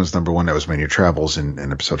Wonder Twins #1. That was Mania Travels in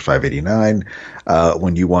episode 589.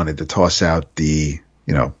 When you wanted to toss out the,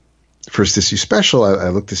 first issue special, I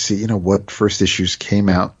looked to see, what first issues came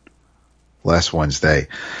out last Wednesday.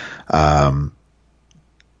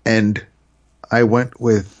 And I went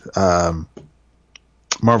with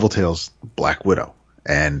Marvel Tales Black Widow.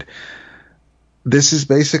 And this is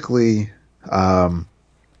basically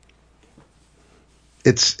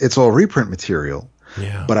it's all reprint material.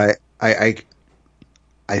 Yeah. But I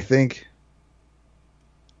think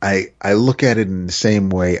I look at it in the same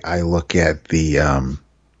way I look at the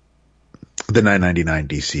 $9.99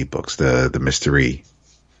 DC books, the Mystery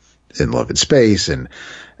in Love in Space and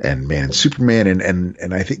Man and Superman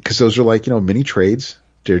and I think because those are like mini trades.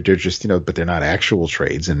 They're just but they're not actual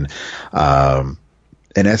trades and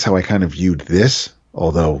that's how I kind of viewed this.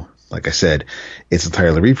 Although, like I said, it's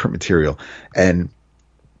entirely reprint material, and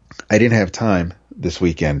I didn't have time this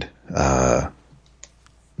weekend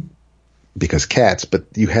because cats. But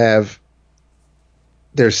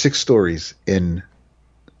there's 6 stories in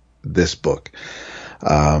this book.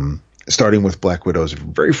 Starting with Black Widow's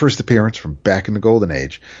very first appearance from back in the Golden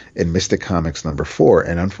Age in Mystic Comics #4.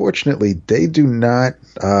 And unfortunately, they do not,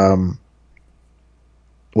 they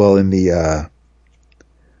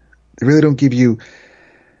really don't give you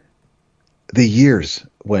the years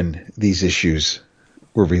when these issues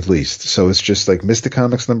were released. So it's just like Mystic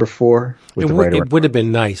Comics #4. It would have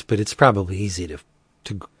been nice, but it's probably easy to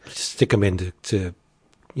stick them into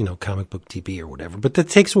Comic Book TV or whatever. But that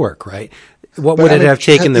takes work, right? What would it have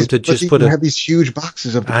taken them to just put have these huge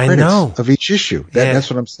boxes of the credits of each issue? That's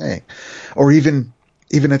what I'm saying. Or even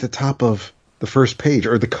at the top of the first page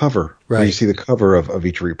or the cover, right? Where you see the cover of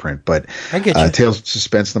each reprint. But I get you. Tales of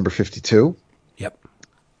Suspense #52. Yep.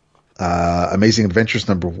 Amazing Adventures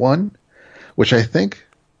 #1, which I think,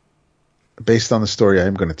 based on the story I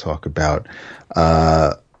am going to talk about,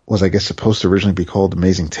 was, I guess, supposed to originally be called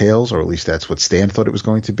Amazing Tales, or at least that's what Stan thought it was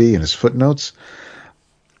going to be in his footnotes.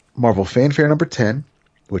 Marvel Fanfare #10,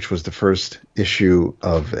 which was the first issue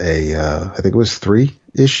of I think it was 3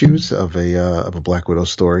 issues of a Black Widow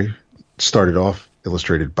story. Started off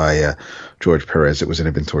illustrated by George Perez. It was an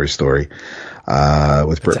inventory story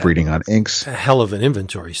with Brett Breeding on inks. A hell of an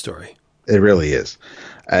inventory story. It really is.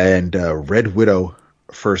 And Red Widow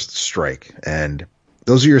First Strike. And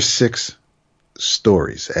those are your 6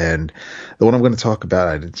 stories. And the one I'm going to talk about,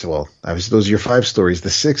 obviously those are your 5 stories. The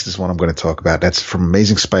 6th is one I'm going to talk about. That's from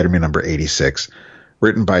Amazing Spider-Man #86,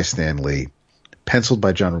 written by Stan Lee, penciled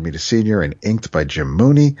by John Romita Sr., and inked by Jim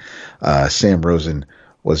Mooney. Sam Rosen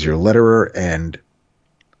was your letterer, and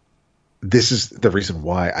this is the reason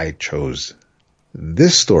why I chose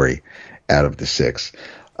this story out of the 6,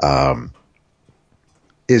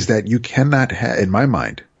 is that you cannot have, in my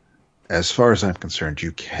mind, as far as I'm concerned,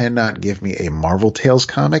 you cannot give me a Marvel Tales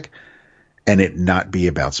comic and it not be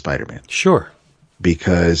about Spider-Man. Sure.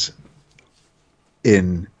 Because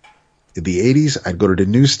in the 80s, I'd go to the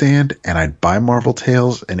newsstand and I'd buy Marvel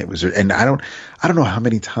Tales, and I don't know how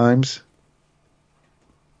many times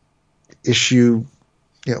issue,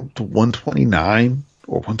 129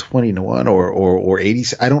 or 121 or 80.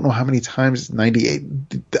 I don't know how many times 98.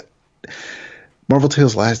 Marvel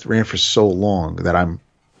Tales ran for so long that I'm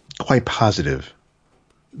quite positive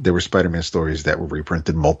there were Spider-Man stories that were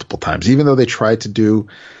reprinted multiple times, even though they tried to do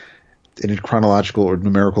it in chronological or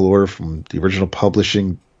numerical order from the original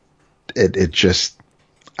publishing. It just,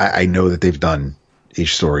 I know that they've done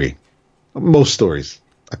each story, most stories,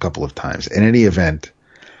 a couple of times. In any event,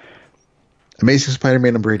 Amazing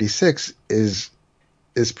Spider-Man #86 is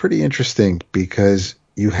pretty interesting because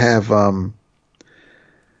you have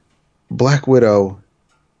Black Widow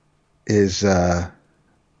is kind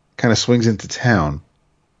of swings into town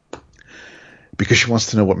because she wants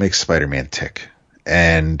to know what makes Spider-Man tick.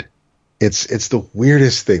 And it's the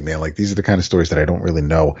weirdest thing, man. Like, these are the kind of stories that I don't really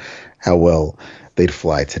know how well they'd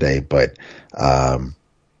fly today, but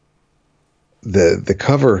the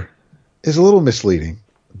cover is a little misleading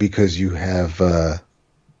because you have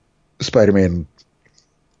Spider-Man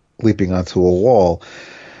leaping onto a wall,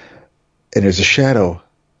 and there's a shadow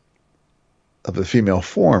of the female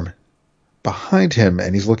form behind him,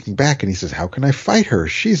 and he's looking back and he says, "How can I fight her?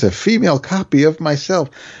 She's a female copy of myself."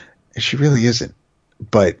 And she really isn't,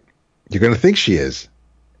 but you're going to think she is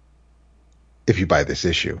if you buy this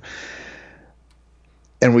issue.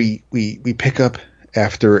 And we pick up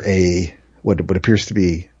after what appears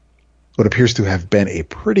to have been a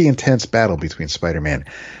pretty intense battle between Spider-Man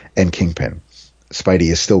and Kingpin.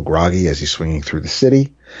 Spidey is still groggy as he's swinging through the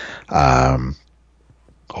city,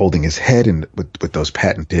 holding his head and with those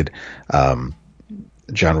patented John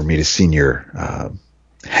Romita Sr.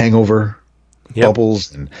 hangover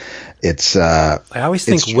bubbles, and it's. I always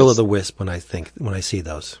think Will-o'-the-Wisp when I see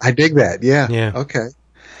those. I dig that. Yeah. Yeah. Okay.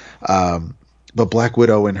 But Black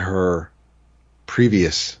Widow in her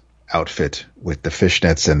previous outfit with the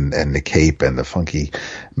fishnets and the cape and the funky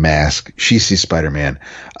mask, she sees Spider-Man,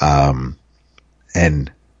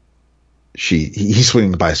 and he's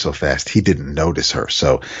swinging by so fast he didn't notice her.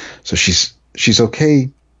 So she's okay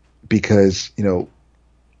because,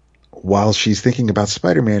 while she's thinking about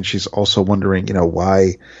Spider-Man, she's also wondering,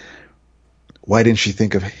 why didn't she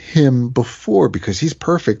think of him before? Because he's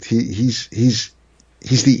perfect. He's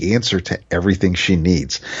the answer to everything she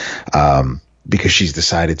needs. Because she's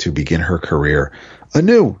decided to begin her career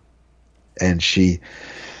anew. And she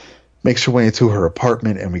makes her way into her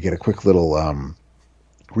apartment, and we get a quick little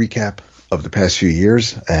recap of the past few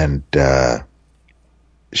years. And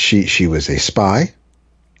she was a spy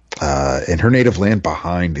in her native land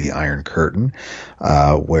behind the Iron Curtain,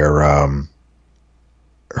 where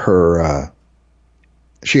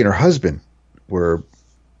she and her husband were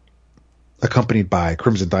accompanied by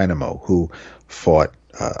Crimson Dynamo, who fought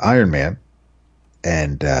Iron Man.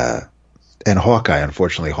 And Hawkeye.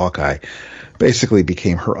 Unfortunately, Hawkeye basically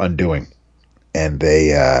became her undoing, and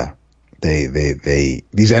these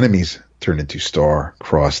enemies turned into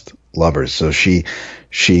star-crossed lovers. So she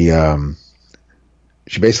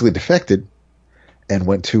basically defected and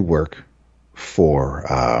went to work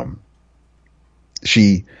for.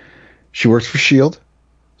 She worked for S.H.I.E.L.D.,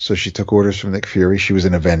 so she took orders from Nick Fury. She was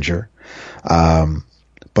an Avenger,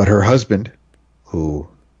 but her husband, who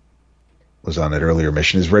was on that earlier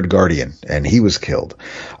mission, is Red Guardian, and he was killed.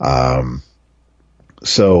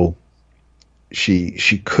 So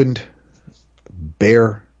she couldn't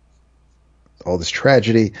bear all this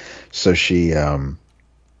tragedy, so she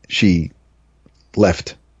she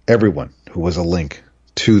left everyone who was a link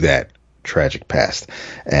to that tragic past.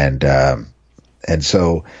 And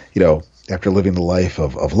so, after living the life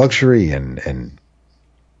of luxury and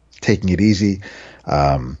taking it easy,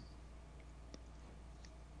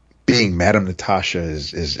 being Madame Natasha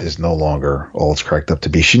is no longer all it's cracked up to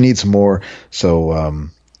be. She needs more. So,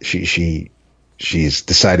 she's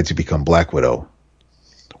decided to become Black Widow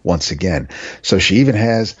once again. So she even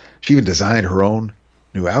designed her own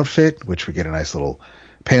new outfit, which we get a nice little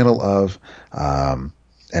panel of. And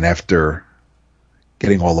after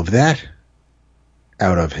getting all of that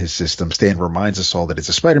out of his system, Stan reminds us all that it's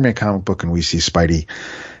a Spider-Man comic book, and we see Spidey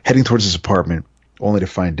heading towards his apartment, only to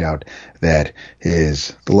find out that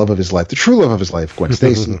the love of his life, the true love of his life, Gwen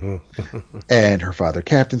Stacy, and her father,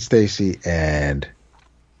 Captain Stacy, and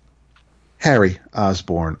Harry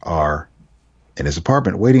Osborn are in his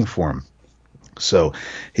apartment waiting for him. So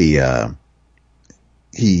he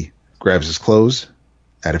grabs his clothes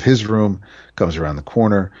out of his room, comes around the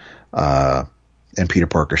corner, and Peter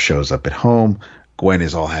Parker shows up at home. Gwen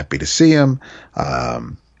is all happy to see him.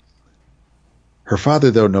 Her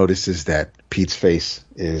father, though, notices that Pete's face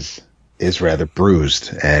is rather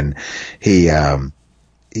bruised, and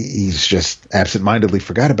he's just absentmindedly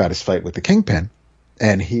forgot about his fight with the Kingpin,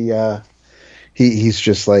 and he's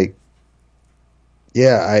just like,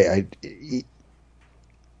 yeah,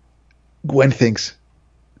 Gwen thinks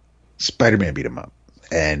Spider-Man beat him up,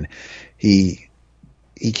 and he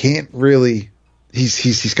can't really.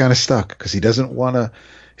 He's kind of stuck because he doesn't want to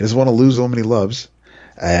lose the woman he loves,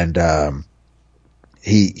 and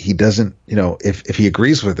he doesn't, if he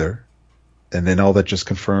agrees with her, and then all that just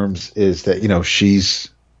confirms is that she's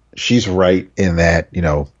right in that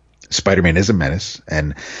Spider-Man is a menace,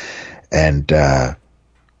 and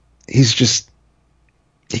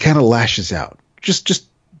he kind of lashes out just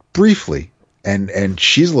briefly, and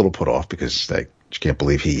she's a little put off because she can't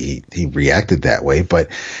believe he reacted that way,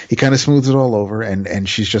 but he kind of smooths it all over, and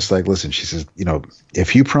she's just like, listen, she says,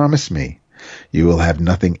 if you promise me you will have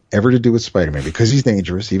nothing ever to do with Spider-Man because he's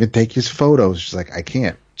dangerous, even take his photos. She's like, I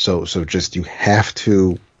can't. So just you have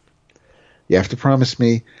to promise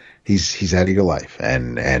me he's out of your life,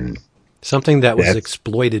 and something that was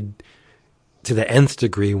exploited to the nth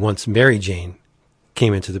degree once Mary Jane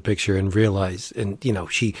came into the picture and realized, and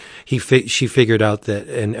she figured out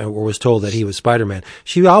that, or was told that he was Spider-Man.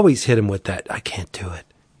 She always hit him with that, I can't do it.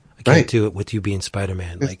 I can't do it with you being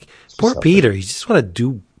Spider-Man. Like, poor Peter, he just wants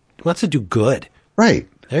to do good. Right.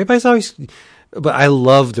 Everybody's always, but I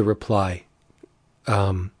love the reply,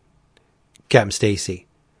 Captain Stacy,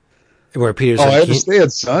 where Peter's like, I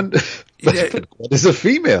understand, son. But is a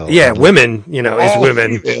female. Yeah, women, is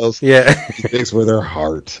women. Females, yeah. He thinks with her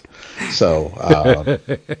heart. So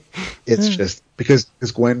it's just because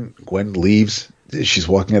Gwen leaves, she's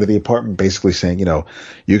walking out of the apartment basically saying,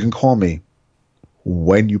 you can call me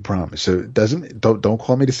when you promise. So don't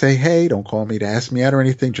call me to say hey, don't call me to ask me out or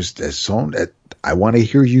anything. Just as soon as I want to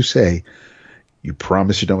hear you say you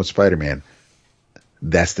promise you're done with Spider-Man,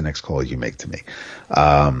 that's the next call you make to me.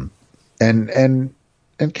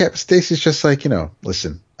 And Captain Stacy's just like,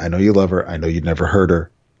 listen, I know you love her, I know you'd never hurt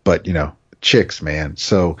her, but chicks, man.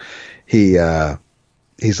 So he's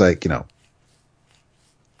like,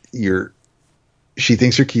 she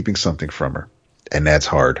thinks you're keeping something from her, and that's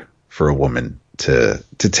hard for a woman to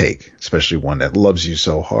take, especially one that loves you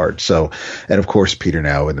so hard. So, and of course, Peter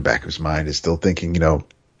now in the back of his mind is still thinking,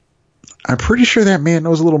 I'm pretty sure that man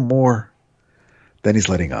knows a little more than he's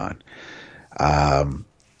letting on.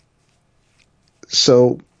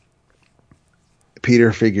 So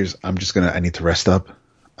Peter figures, I need to rest up.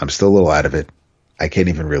 I'm still a little out of it. I can't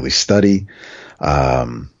even really study.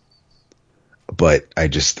 But I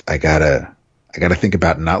gotta think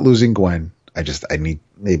about not losing Gwen. I just need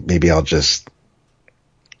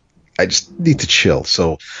to chill.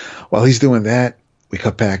 So while he's doing that, we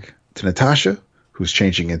cut back to Natasha, who's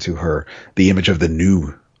changing into the image of the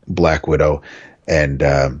new Black Widow.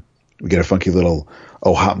 And, we get a funky little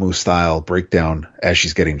Ohatmu style breakdown as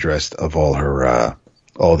she's getting dressed of all her,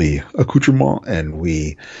 all the accoutrement. And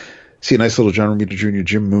we see a nice little John Romita Jr.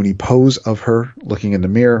 Jim Mooney pose of her looking in the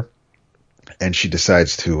mirror. And she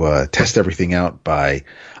decides to test everything out I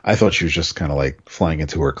thought she was just kind of like flying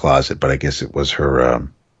into her closet, but I guess it was her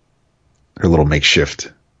little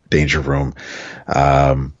makeshift danger room.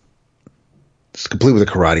 It's complete with a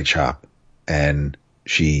karate chop. And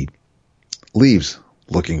she leaves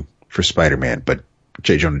looking for Spider-Man, but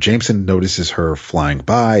J. Jonah Jameson notices her flying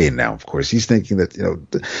by, and now, of course, he's thinking that,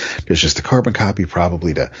 there's just a carbon copy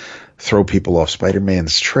probably to throw people off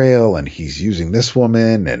Spider-Man's trail, and he's using this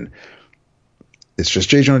woman, and it's just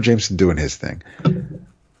J. Jonah Jameson doing his thing.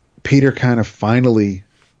 Peter kind of finally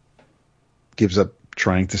gives up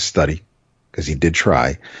trying to study, because he did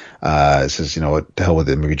try. Says, you know what, the hell with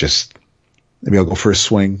it. Maybe I'll go for a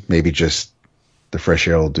swing. Maybe just the fresh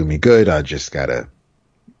air will do me good. I just gotta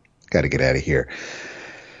get out of here.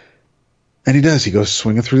 And he does. He goes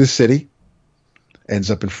swinging through the city,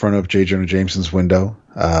 ends up in front of J. Jonah Jameson's window.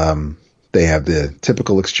 They have the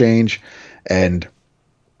typical exchange, and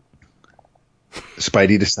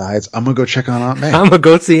Spidey decides, I'm going to go check on Aunt May. I'm going to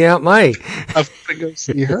go see Aunt May. I'm going to go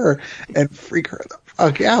see her and freak her the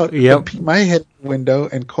fuck out. Yep. Peek my head in the window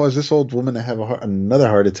and cause this old woman to have another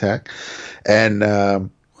heart attack. And well,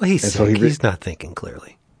 he's sick. So he's not thinking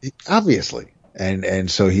clearly. Obviously. And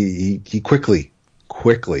so he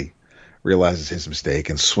quickly realizes his mistake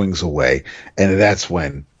and swings away. And that's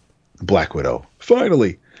when Black Widow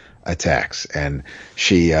finally attacks. And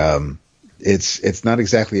she, it's not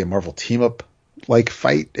exactly a Marvel team up like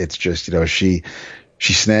fight. It's just, you know, she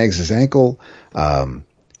snags his ankle.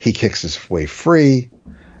 He kicks his way free.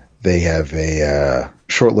 They have a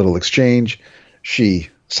short little exchange. She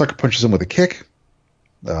sucker punches him with a kick.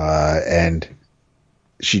 And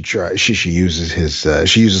she uses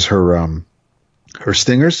her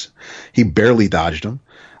stingers. He barely dodged them.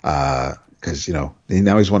 Cause you know,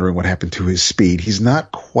 now he's wondering what happened to his speed. He's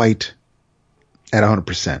not quite at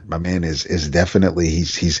 100%. My man is definitely,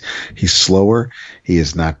 he's slower. He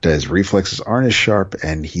is not, his reflexes aren't as sharp,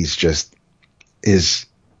 and he's just,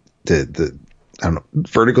 the I don't know,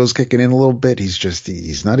 vertigo's kicking in a little bit.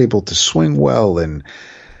 He's not able to swing well, and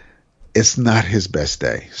it's not his best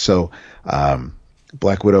day. So,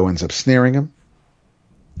 Black Widow ends up snaring him.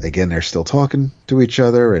 Again, they're still talking to each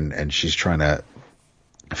other, and she's trying to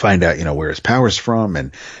find out, you know, where his power's from,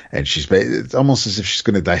 and it's almost as if she's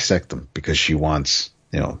going to dissect him, because she wants,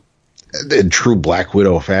 you know, in true Black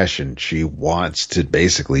Widow fashion, she wants to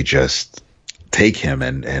basically just take him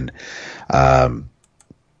and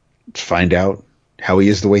find out how he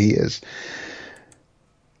is the way he is.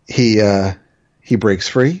 He breaks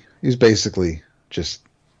free. He's basically just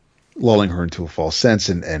lulling her into a false sense,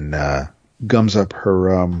 and gums up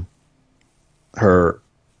her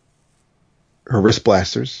wrist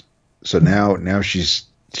blasters. So now she's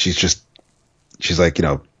like, you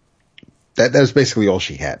know, that was basically all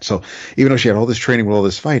she had. So even though she had all this training with all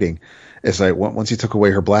this fighting, it's like once he took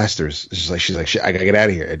away her blasters, she's like I gotta get out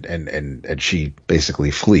of here, and she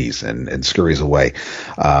basically flees and scurries away,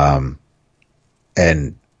 and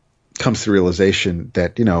comes to the realization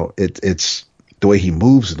that, you know, it's the way he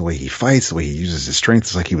moves and the way he fights, the way he uses his strength.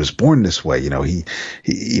 It's like he was born this way. You know, he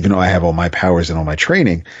even though I have all my powers and all my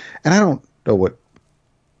training, and I don't know what,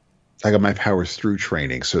 I got my powers through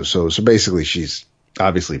training. So basically she's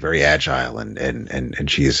obviously very agile, and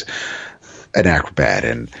she's an acrobat,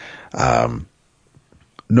 and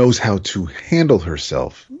knows how to handle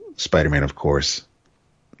herself. Spider-Man, of course,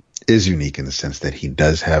 is unique in the sense that he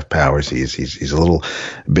does have powers. He's a little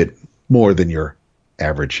bit more than your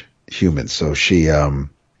average human. So she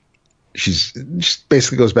just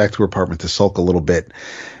basically goes back to her apartment to sulk a little bit,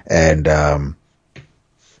 and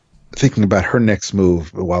thinking about her next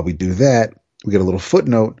move. While we do that, we get a little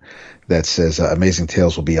footnote that says Amazing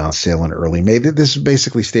Tales will be on sale in early May. This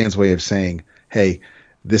basically Stan's way of saying, hey,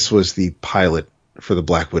 this was the pilot for the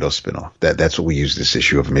Black Widow spinoff. That's what we use this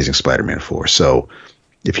issue of Amazing Spider-Man for. So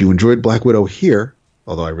if you enjoyed Black Widow here,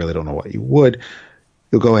 although I really don't know what you would,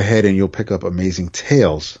 you'll go ahead and you'll pick up Amazing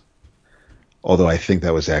Tales, although I think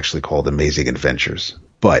that was actually called Amazing Adventures.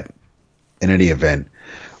 But in any event,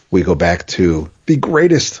 we go back to the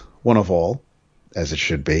greatest one of all, as it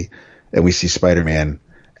should be, and we see Spider-Man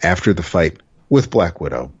after the fight with Black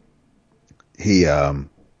Widow. He's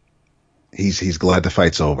glad the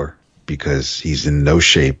fight's over, because he's in no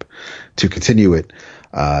shape to continue it.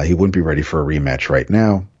 He wouldn't be ready for a rematch right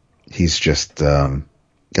now. He's just got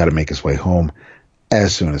to make his way home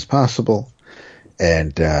as soon as possible,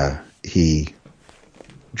 and he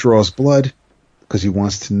draws blood because he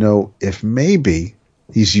wants to know if maybe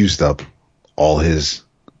he's used up all his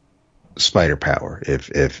spider power, if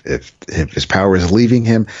his power is leaving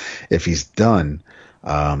him, if he's done.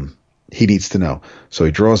 He needs to know. So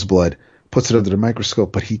he draws blood, puts it under the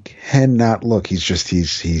microscope, but he cannot look. He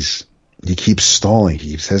keeps stalling.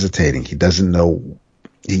 He keeps hesitating. He doesn't know.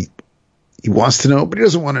 He wants to know, but he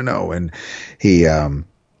doesn't want to know. And he's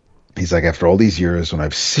like, after all these years, when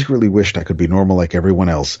I've secretly wished I could be normal like everyone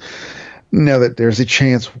else, now that there's a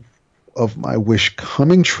chance of my wish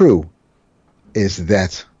coming true, is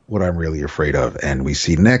that what I'm really afraid of? And we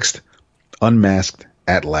see next, Unmasked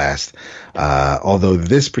at last. Although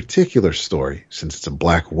this particular story, since it's a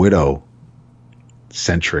Black Widow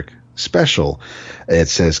centric special. It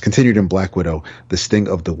says continued in Black Widow, The Sting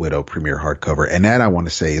of the Widow premiere hardcover. And that, I want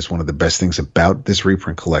to say, is one of the best things about this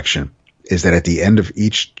reprint collection, is that at the end of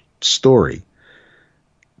each story,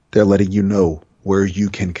 they're letting you know where you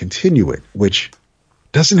can continue it, which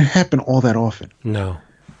doesn't happen all that often. No,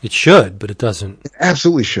 it should, but it doesn't. It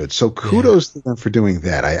absolutely should. So kudos to them for doing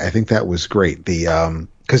that. I think that was great.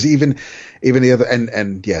 Because even the other,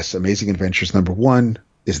 and yes, Amazing Adventures #1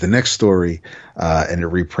 is the next story, and it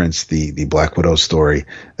reprints the Black Widow story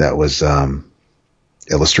that was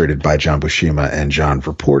illustrated by John Buscema and John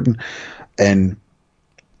Verpoorten. And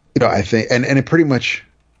I think, and it pretty much,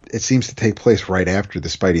 it seems to take place right after the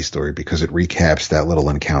Spidey story, because it recaps that little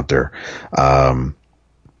encounter.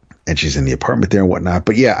 And she's in the apartment there and whatnot.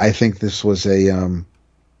 But yeah, I think this was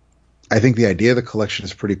I think the idea of the collection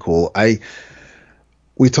is pretty cool.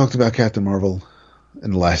 We talked about Captain Marvel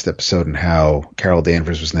in the last episode and how Carol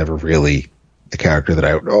Danvers was never really a character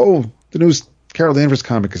that the newest Carol Danvers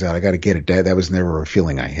comic is out, I got to get it. That was never a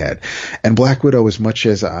feeling I had. And Black Widow, as much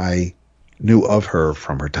as I knew of her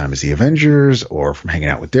from her time as the Avengers or from hanging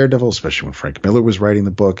out with Daredevil, especially when Frank Miller was writing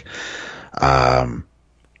the book,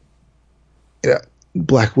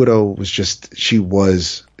 Black Widow was just, she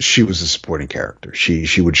was a supporting character.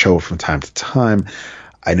 She would show up from time to time.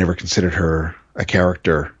 I never considered her a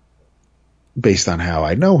character based on how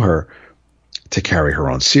I know her to carry her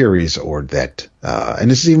own series, or that, and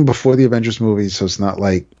this is even before the Avengers movies, so it's not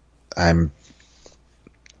like I'm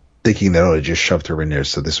thinking that, I just shoved her in there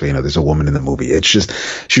so this way, there's a woman in the movie. It's just,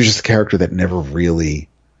 she was just a character that never really,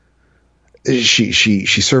 she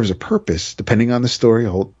serves a purpose depending on the story,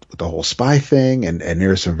 with the whole spy thing, and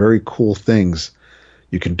there are some very cool things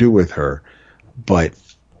you can do with her, but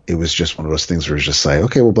it was just one of those things where it's just like,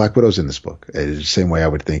 okay, well, Black Widow's in this book. It's the same way I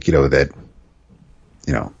would think, that,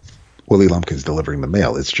 Willie Lumpkin's delivering the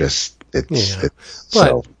mail. It's just,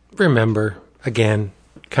 but remember, again,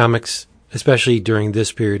 comics, especially during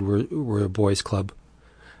this period, were a boys' club,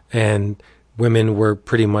 and women were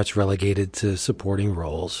pretty much relegated to supporting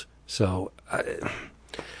roles. So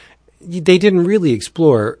they didn't really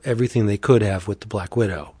explore everything they could have with the Black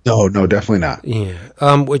Widow. No, definitely not.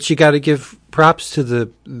 Yeah. Which you got to give props to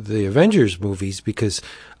the Avengers movies, because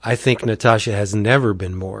I think Natasha has never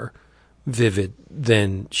been more vivid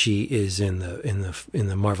than she is in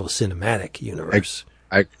the Marvel Cinematic Universe.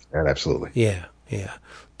 I absolutely. Yeah.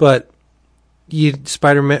 But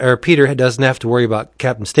Spider-Man, or Peter, doesn't have to worry about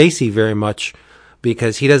Captain Stacy very much,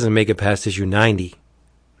 because he doesn't make it past issue 90. He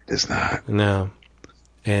does not. No.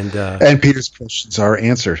 And Peter's questions are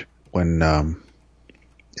answered when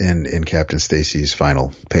in Captain Stacy's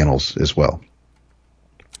final panels as well.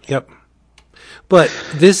 Yep. But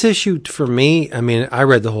this issue, for me, I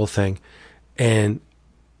read the whole thing, and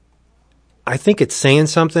I think it's saying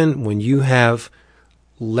something when you have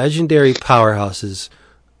legendary powerhouses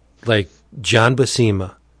like John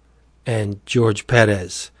Buscema and George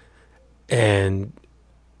Perez, and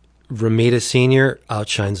Romita Sr.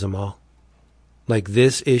 outshines them all. Like,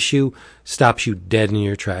 this issue stops you dead in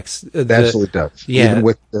your tracks. It absolutely does. Yeah. Even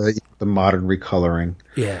with the modern recoloring.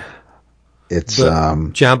 Yeah. It's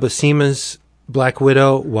John Buscema's Black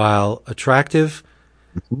Widow, while attractive,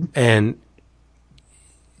 and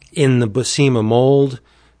in the Buscema mold,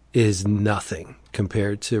 is nothing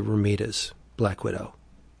compared to Romita's Black Widow.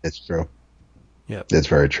 It's true. Yep. It's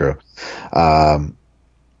very true. And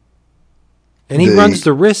he runs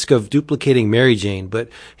the risk of duplicating Mary Jane, but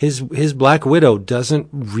his Black Widow doesn't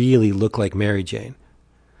really look like Mary Jane.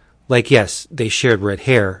 Like, yes, they shared red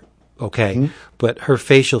hair, okay, but her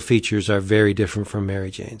facial features are very different from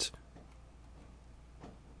Mary Jane's.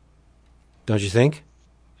 Don't you think?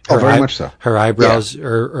 Very much so. Her eyebrows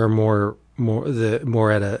are more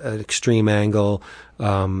at an extreme angle.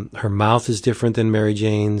 Her mouth is different than Mary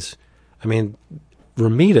Jane's.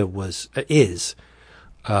 Romita is.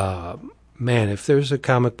 Man, if there's a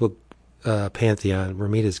comic book pantheon,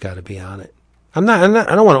 Romita's got to be on it. I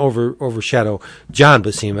don't want to overshadow John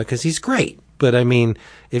Buscema, because he's great. But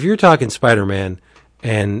if you're talking Spider-Man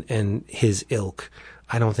and his ilk,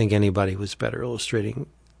 I don't think anybody was better illustrating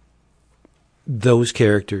those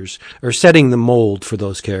characters, or setting the mold for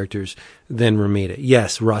those characters, than Romita.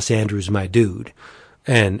 Yes, Ross Andru's my dude,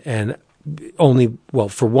 and only, well,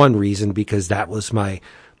 for one reason, because that was my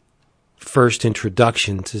first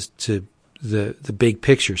introduction to the big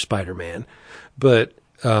picture Spider-Man. But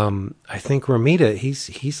I think Romita,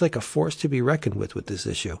 he's like a force to be reckoned with this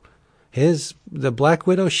issue. The Black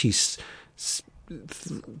Widow, she's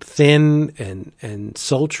thin and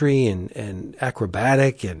sultry and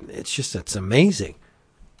acrobatic, and it's amazing.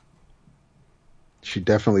 She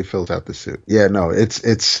definitely fills out the suit. Yeah, no,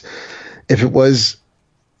 it's if it was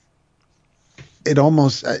it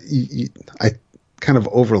almost I kind of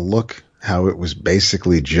overlook how it was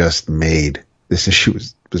basically just made. This issue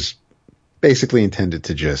was basically intended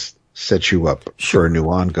to just set you up for a new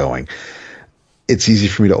ongoing. It's easy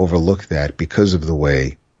for me to overlook that because of the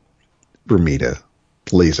way Romita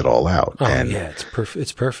lays it all out. Oh, and yeah, it's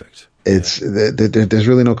perfect. It's there's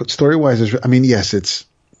really no story wise. I mean, yes, it's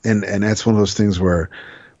and that's one of those things where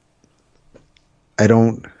I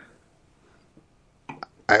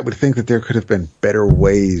would think that there could have been better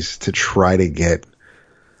ways to try to get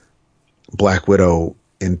Black Widow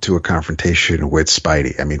into a confrontation with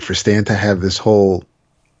Spidey. I mean, for Stan to have this whole,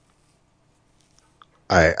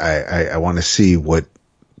 I want to see what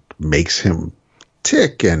makes him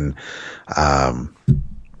tick, and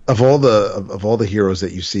of all the heroes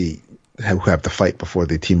that you see who have to fight before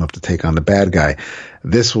they team up to take on the bad guy,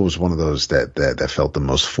 this was one of those that felt the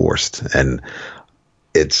most forced. And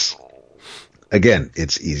it's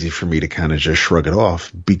easy for me to kind of just shrug it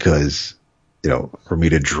off because,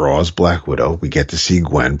 Romita draws Black Widow. We get to see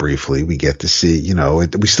Gwen briefly. We get to see,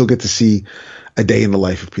 we still get to see a day in the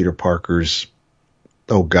life of Peter Parker's,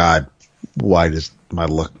 oh God, why does my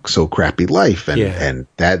luck so crappy life? And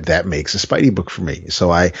that makes a Spidey book for me.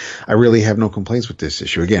 So I really have no complaints with this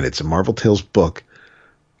issue. Again, it's a Marvel Tales book.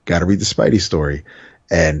 Got to read the Spidey story.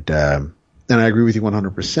 And I agree with you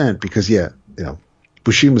 100% because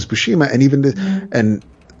Bushima's Bushima, and even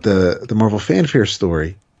the Marvel Fanfare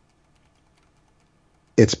story,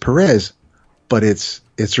 it's Perez, but it's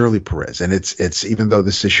early Perez. And it's even though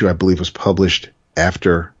this issue I believe was published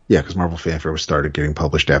after, because Marvel Fanfare was started getting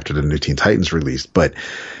published after the New Teen Titans released, but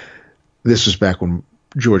this was back when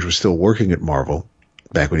George was still working at Marvel,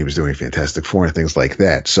 back when he was doing Fantastic Four and things like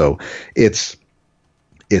that. So it's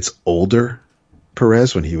older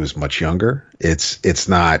Perez when he was much younger. It's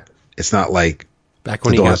not like back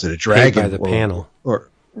when the he Daughters got of the Dragon by the panel. Or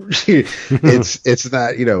it's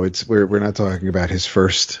not, we're not talking about his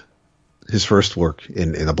first work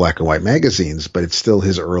in the black and white magazines, but it's still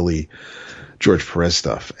his early George Perez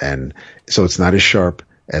stuff. And so it's not as sharp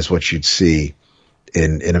as what you'd see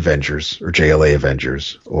in Avengers or JLA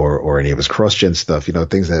Avengers or any of his cross-gen stuff,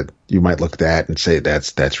 things that you might look at and say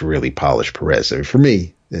that's really polished Perez. I mean, for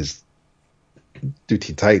me, is New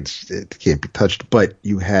Teen Titans, it can't be touched, but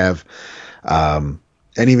you have, and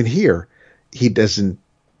even here, he doesn't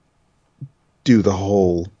do the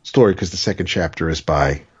whole story because the second chapter is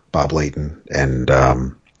by Bob Layton and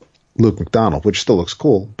Luke McDonald, which still looks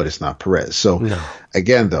cool, but it's not Perez. So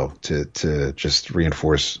again, though, to just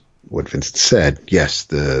reinforce what Vincent said, yes,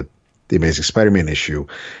 the Amazing Spider-Man issue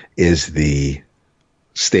is the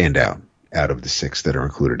standout out of the 6 that are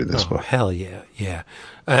included in this book. Hell yeah, yeah.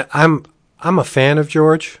 I'm a fan of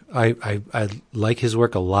George. I like his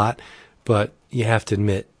work a lot, but you have to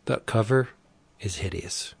admit the cover is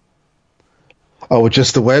hideous. Oh,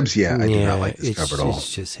 just the webs? Yeah, I do not like this cover at all.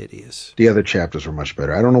 It's just hideous. The other chapters were much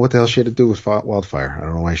better. I don't know what the hell she had to do with Wildfire. I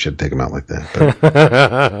don't know why she should take him out like that.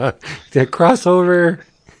 But. The crossover.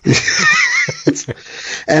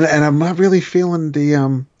 and I'm not really feeling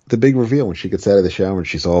the big reveal when she gets out of the shower and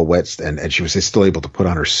she's all wet and she was still able to put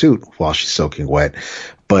on her suit while she's soaking wet.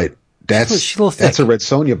 But that's she's a little thick. That's a Red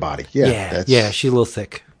Sonja body. Yeah, she's a little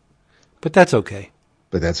thick. But that's okay.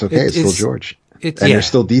 It's still George. There's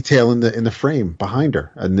still detail in the frame behind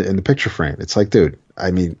her in the picture frame. It's like, dude, I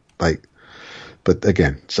mean, like, but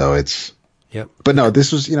again, so it's, yep. But no,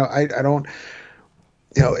 this was, I don't,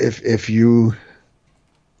 if you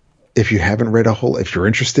haven't read if you're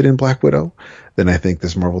interested in Black Widow, then I think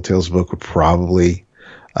this Marvel Tales book would probably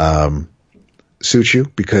suit you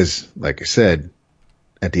because, like I said,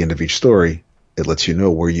 at the end of each story, it lets you know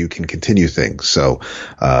where you can continue things. So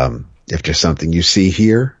if there's something you see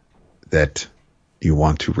here that you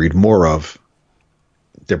want to read more of,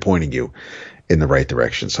 they're pointing you in the right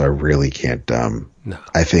direction. So I really can't. No.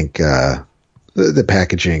 I think the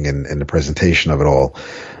packaging and the presentation of it all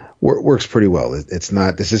works pretty well. It's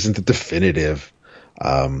not. This isn't the definitive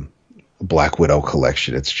Black Widow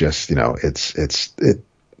collection. It's just it's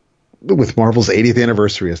with Marvel's 80th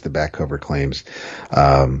anniversary as the back cover claims.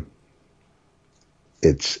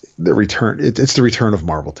 It's the return. It's the return of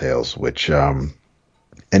Marvel Tales, which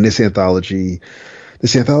and this anthology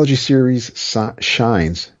series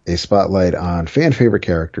shines a spotlight on fan favorite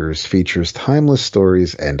characters, features timeless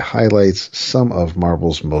stories, and highlights some of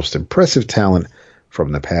Marvel's most impressive talent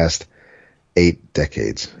from the past 8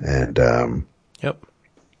 decades. And yep,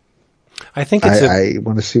 I think I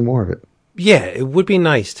want to see more of it. Yeah, it would be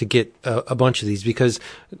nice to get a bunch of these because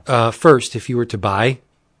first, if you were to buy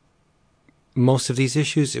most of these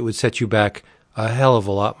issues, it would set you back a hell of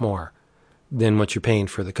a lot more than what you're paying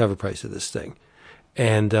for the cover price of this thing.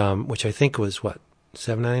 and which I think was what,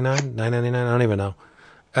 $7.99, $9.99, I don't even know.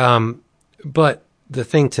 But the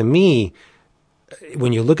thing to me,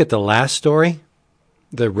 when you look at the last story,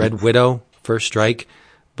 the Red Widow, First Strike,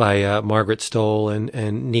 by Margaret Stoll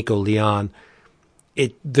and Nico Leon,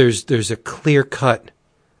 there's a clear-cut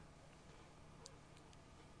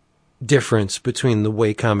difference between the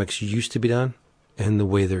way comics used to be done and the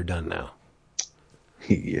way they're done now.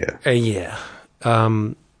 Yeah. Yeah.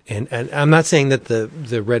 And I'm not saying that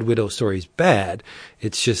the Red Widow story is bad.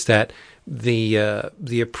 It's just that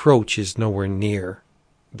the approach is nowhere near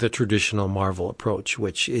the traditional Marvel approach,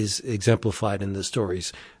 which is exemplified in the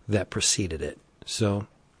stories that preceded it. So,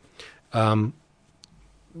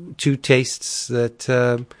 two tastes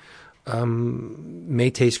that may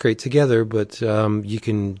taste great together, but you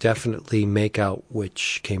can definitely make out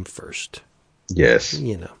which came first. Yes.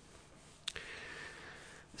 You know.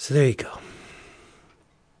 So there you go.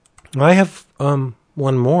 I have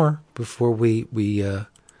one more before we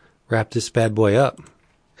wrap this bad boy up.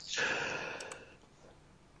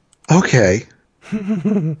 Okay.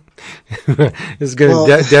 It's going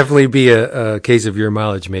to definitely be a case of your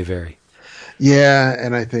mileage may vary. Yeah,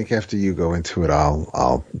 and I think after you go into it,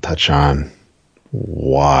 I'll touch on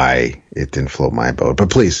why it didn't float my boat.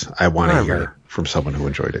 But please, I want to hear from someone who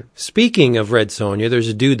enjoyed it. Speaking of Red Sonja, there's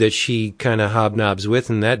a dude that she kind of hobnobs with,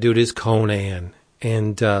 and that dude is Conan.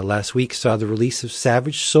 And last week saw the release of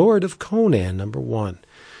Savage Sword of Conan, #1,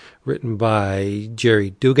 written by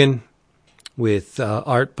Jerry Dugan, with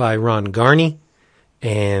art by Ron Garney,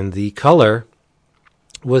 and the color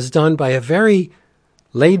was done by a very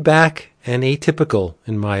laid-back and atypical,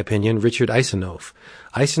 in my opinion, Richard Isanove.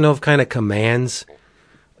 Isanove kind of commands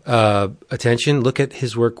attention. Look at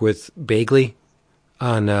his work with Bagley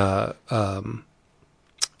on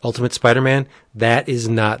Ultimate Spider-Man. That is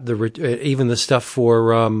not even the stuff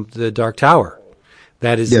for the Dark Tower.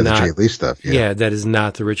 That is not the Jay Lee stuff. Yeah, that is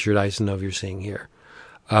not the Richard Isanove you're seeing here.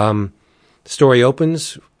 The story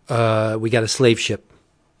opens. We got a slave ship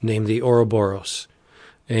named the Ouroboros,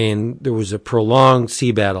 and there was a prolonged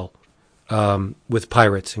sea battle with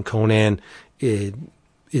pirates, and Conan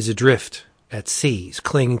is adrift at sea. He's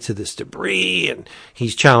clinging to this debris, and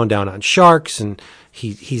he's chowing down on sharks, and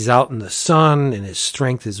he's out in the sun, and his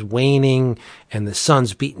strength is waning, and the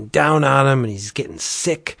sun's beating down on him, and he's getting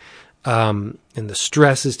sick, and the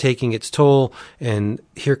stress is taking its toll, and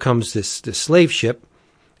here comes this slave ship,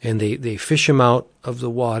 and they fish him out of the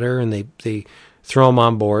water, and they throw him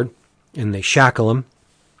on board, and they shackle him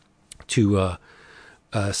to a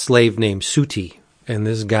slave named Suti. And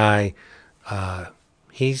this guy,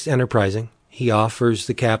 he's enterprising. He offers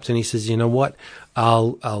the captain, he says, you know what,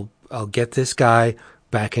 I'll get this guy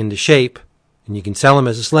back into shape, and you can sell him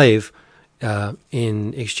as a slave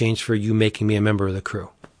in exchange for you making me a member of the crew.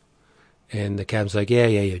 And the captain's like,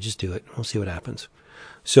 yeah, just do it. We'll see what happens.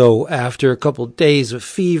 So after a couple of days of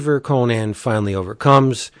fever, Conan finally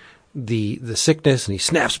overcomes the sickness, and he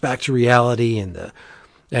snaps back to reality. And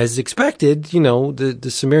as expected,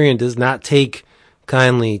 the Cimmerian does not take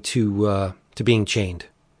kindly to being chained.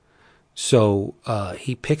 So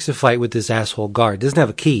he picks a fight with this asshole guard. Doesn't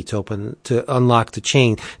have a key to unlock the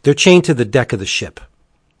chain. They're chained to the deck of the ship.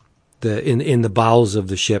 In the bowels of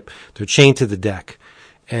the ship, they're chained to the deck,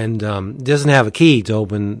 and doesn't have a key to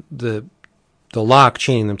open the lock,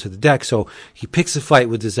 chaining them to the deck. So he picks a fight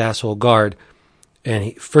with this asshole guard,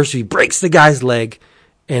 and first he breaks the guy's leg,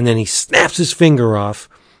 and then he snaps his finger off,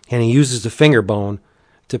 and he uses the finger bone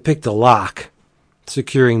to pick the lock,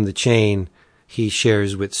 securing the chain he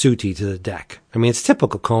shares with Suti to the deck. I mean, it's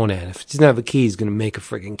typical Conan. If he doesn't have a key, he's going to make a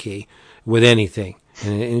friggin' key with anything.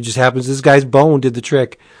 And it just happens this guy's bone did the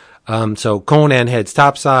trick. So Conan heads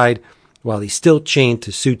topside while he's still chained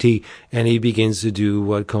to Suti, and he begins to do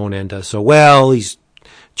what Conan does so well. He's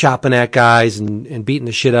chopping at guys and beating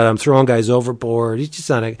the shit out of them, throwing guys overboard. He's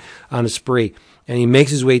just on a spree. And he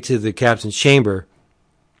makes his way to the captain's chamber,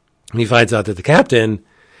 and he finds out that the captain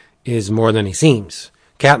is more than he seems.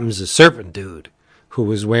 Captain's a serpent dude who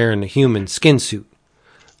was wearing a human skin suit.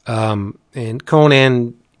 And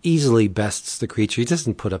Conan easily bests the creature. He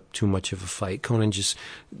doesn't put up too much of a fight. Conan just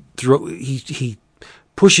he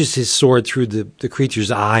pushes his sword through the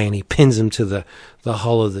creature's eye, and he pins him to the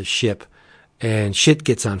hull of the ship. And shit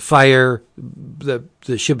gets on fire. The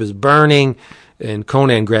ship is burning, and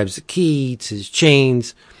Conan grabs the key to his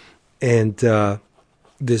chains, and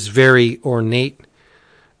this very ornate,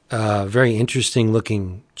 very interesting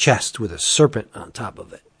looking chest with a serpent on top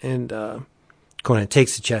of it. And Conan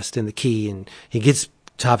takes the chest and the key, and he gets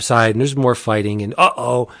topside, and there's more fighting, and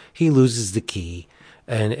he loses the key,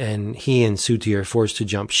 and he and Suti are forced to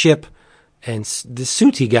jump ship, And the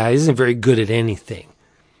Suti guy isn't very good at anything.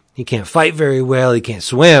 He can't fight very well. He can't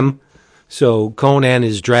swim. So Conan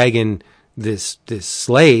is dragging this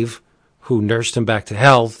slave who nursed him back to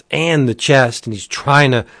health and the chest, and he's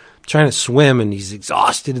trying to swim, and he's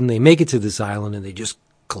exhausted, and they make it to this island, and they just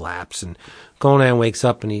collapse. And Conan wakes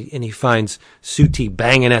up, and he finds Suti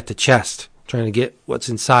banging at the chest, trying to get what's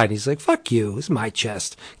inside. He's like, "Fuck you! It's my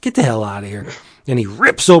chest. Get the hell out of here!" And he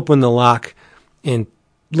rips open the lock and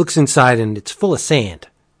looks inside, and it's full of sand.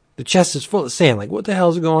 The chest is full of sand. Like, what the hell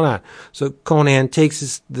is going on? So Conan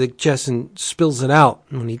takes the chest and spills it out.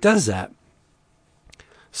 And when he does that,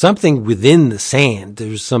 something within the sand,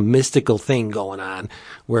 there's some mystical thing going on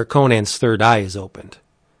where Conan's third eye is opened.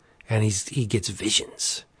 And he gets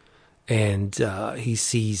visions. And he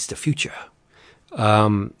sees the future.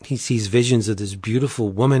 He sees visions of this beautiful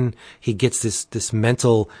woman. He gets this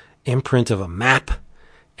mental imprint of a map.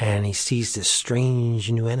 And he sees this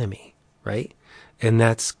strange new enemy, right? And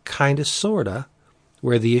that's kind of, sort of,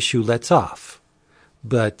 where the issue lets off.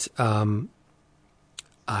 But I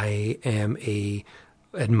am a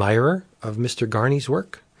admirer of Mr. Garney's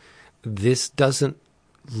work. This doesn't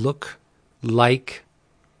look like,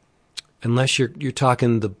 unless you're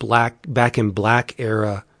talking the back in black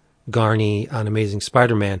era Garney on Amazing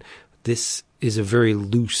Spider-Man, this is a very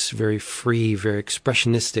loose, very free, very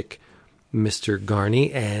expressionistic Mr.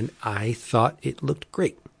 Garney, and I thought it looked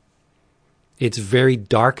great. It's very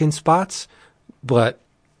dark in spots, but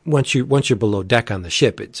once you're below deck on the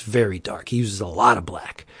ship, it's very dark. He uses a lot of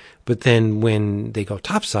black. But then when they go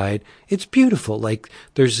topside, it's beautiful. Like,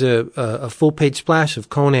 there's a full page splash of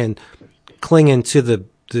Conan clinging to the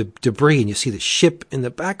debris, and you see the ship in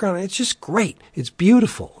the background. It's just great. It's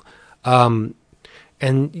beautiful. And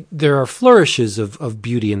there are flourishes of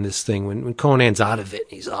beauty in this thing. When Conan's out of it,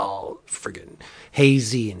 he's all friggin'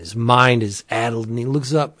 hazy, and his mind is addled, and he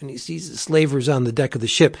looks up and he sees the slavers on the deck of the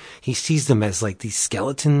ship. He sees them as like these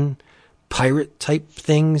skeleton pirate type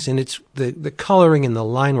things, and it's the coloring and the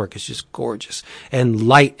line work is just gorgeous and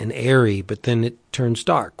light and airy, but then it turns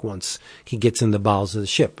dark once he gets in the bowels of the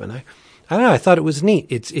ship. And I don't know, I thought it was neat.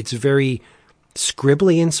 It's very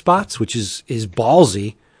scribbly in spots, which is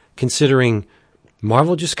ballsy, considering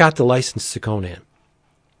Marvel just got the license to Conan,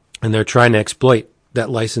 and they're trying to exploit that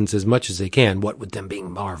license as much as they can, what with them being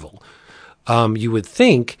Marvel. You would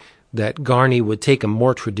think that Garney would take a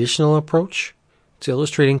more traditional approach to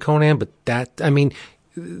illustrating Conan, but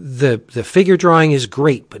the figure drawing is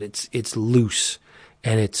great, but it's loose,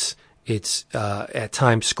 and it's at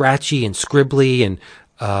times scratchy and scribbly,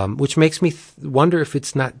 and which makes me wonder if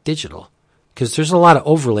it's not digital, because there's a lot of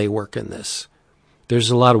overlay work in this. There's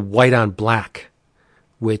a lot of white on black,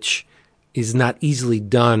 which is not easily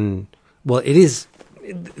done. Well, it is.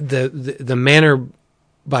 The manner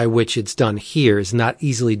by which it's done here is not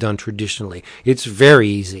easily done traditionally. It's very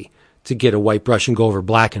easy to get a white brush and go over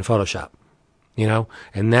black in Photoshop,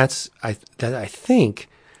 and that's I think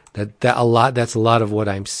that's a lot of what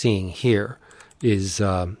I'm seeing here is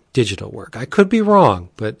digital work. I could be wrong,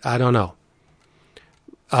 but I don't know.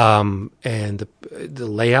 And the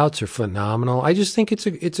layouts are phenomenal. I just think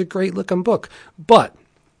it's a great looking book. But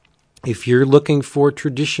if you're looking for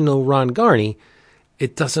traditional Ron Garney,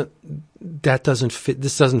 this doesn't fit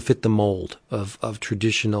the mold of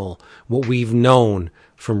traditional, what we've known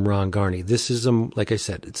from Ron Garney. This is like I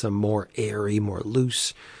said, it's a more airy, more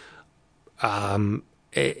loose.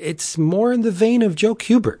 It's more in the vein of Joe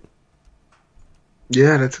Kubert.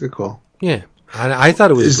 Yeah, that's a good call. Yeah. I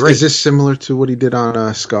thought it was great. Is this similar to what he did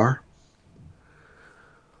on Scar?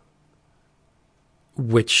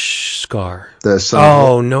 Which Scar? The Son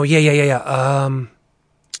Oh, no. Yeah.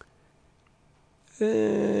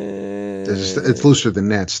 It's looser than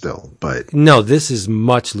that still, but no, this is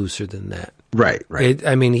much looser than that. Right.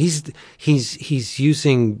 He's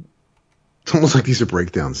using. It's almost like these are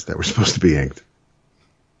breakdowns that were supposed to be inked.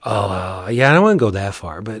 Oh, yeah. I don't want to go that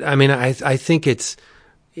far, but I think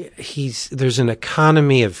there's an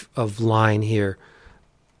economy of line here.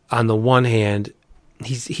 On the one hand,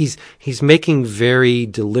 he's making very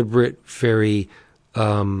deliberate, very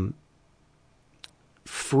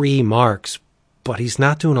free marks, but he's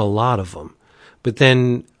not doing a lot of them. But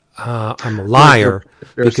then I'm a liar.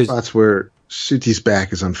 There are spots where Suti's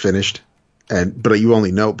back is unfinished, but you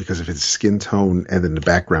only know because of his skin tone, and then the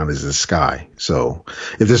background is the sky. So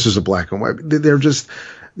if this was a black and white,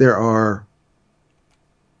 there are.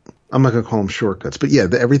 I'm not going to call them shortcuts, but yeah,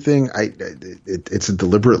 everything. It's a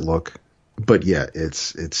deliberate look, but yeah,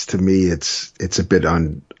 it's to me, it's a bit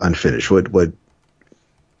unfinished. What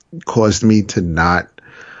caused me to not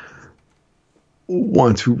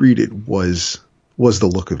want to read it was the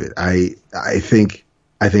look of it. I think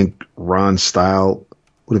I think Ron's style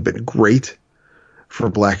would have been great for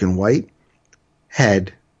black and white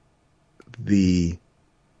had the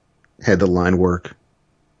line work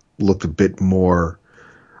looked a bit more,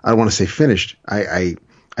 I don't want to say finished. I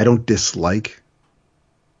don't dislike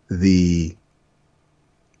the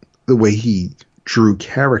way he drew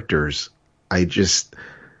characters. I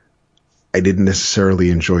didn't necessarily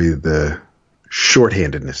enjoy the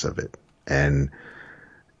shorthandedness of it. And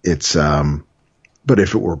it's, but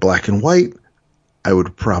if it were black and white, I would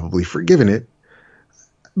have probably forgiven it.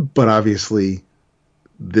 But obviously,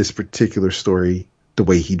 this particular story, the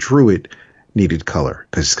way he drew it, needed color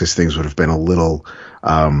because things would have been a little,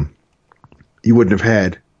 you wouldn't have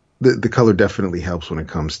had, the color definitely helps when it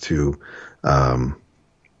comes to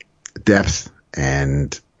depth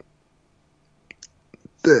and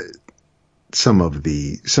some of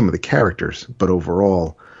the characters. But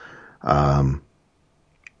overall, I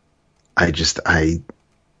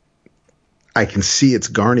can see it's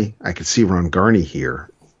Garney. I can see Ron Garney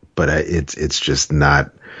here, but it's just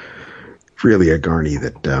not really a Garney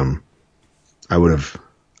that I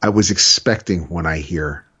was expecting when I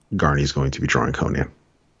hear Garney's going to be drawing Conan.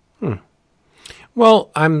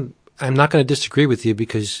 Well, I'm not going to disagree with you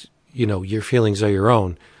because, your feelings are your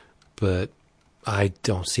own, but I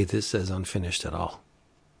don't see this as unfinished at all.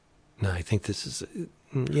 No, I think this is,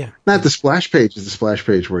 yeah. Not the splash page. It's the splash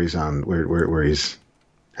page where he's on, where he's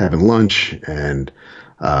having lunch and,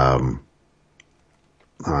 on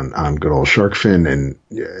good old Shark Fin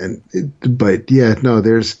but yeah,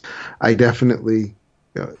 no, I definitely,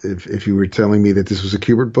 if you were telling me that this was a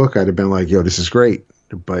Kubert book, I'd have been like, yo, this is great.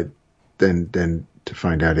 But then to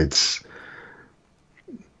find out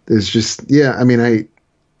there's just, yeah, I mean,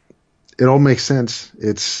 it all makes sense.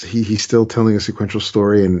 It's, he's still telling a sequential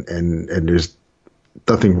story and there's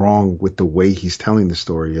nothing wrong with the way he's telling the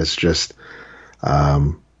story. It's just,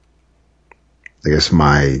 I guess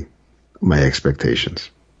my expectations.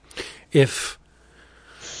 If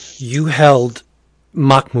you held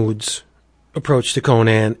Mahmoud's approach to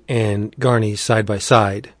Conan and Garney's side by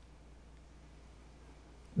side,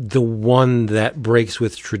 the one that breaks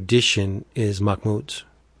with tradition is Mahmoud's.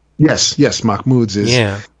 Yes, Mahmoud's is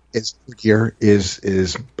here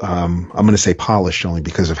is I'm going to say polished only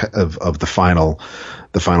because of the final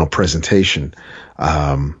presentation.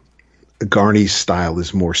 Garney's style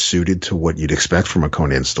is more suited to what you'd expect from a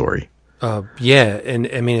Conan story. Yeah, and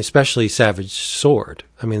I mean, especially Savage Sword.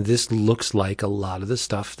 I mean, this looks like a lot of the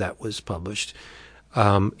stuff that was published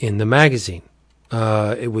in the magazine.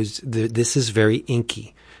 This is very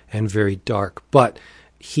inky and very dark, but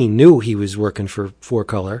he knew he was working for Four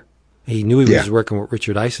Color. He knew he was working with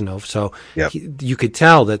Richard Isanove, so you could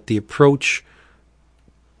tell that the approach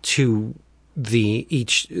to the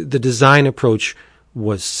design approach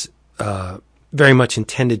was very much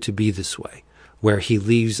intended to be this way, where he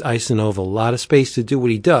leaves Isanove a lot of space to do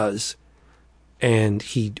what he does, and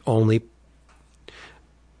he only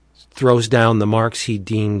throws down the marks he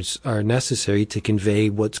deems are necessary to convey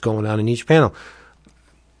what's going on in each panel.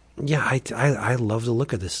 Yeah, I love the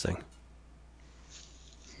look of this thing.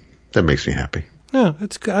 That makes me happy. No,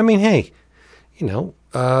 it's good. I mean, hey,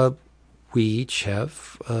 we each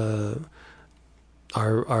have our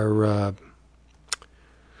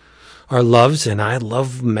loves, and I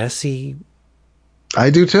love messy.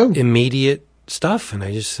 I do too. Immediate stuff, and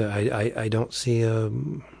I just I don't see I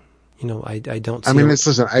don't see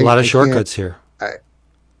a lot of shortcuts here.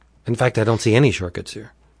 In fact, I don't see any shortcuts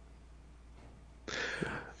here.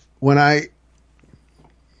 When I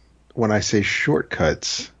say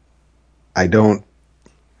shortcuts, I don't.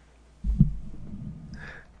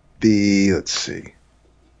 Let's see.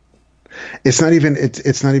 It's not even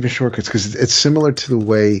shortcuts because it's similar to the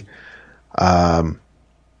way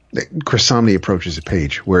Chris Samnee approaches a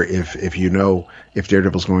page, where if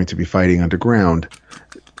Daredevil's going to be fighting underground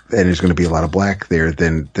and there's going to be a lot of black there,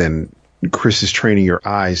 then Chris is training your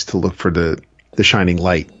eyes to look for the shining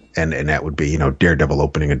light, and that would be Daredevil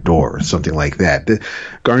opening a door or something like that.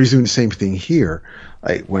 Garney's doing the same thing here,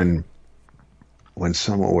 like when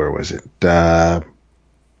someone, where was it?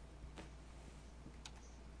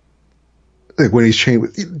 Like when he's chained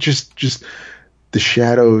with just the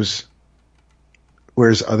shadows,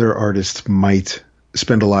 whereas other artists might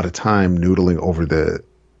spend a lot of time noodling over the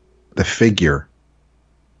figure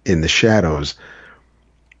in the shadows.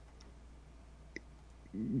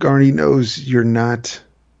 Garney knows you're not.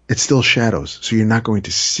 It's still shadows, so you're not going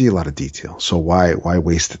to see a lot of detail. So why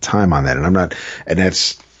waste the time on that? And I'm not. And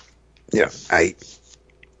that's, I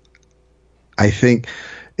think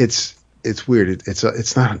it's weird.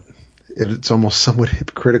 It's not. it's almost somewhat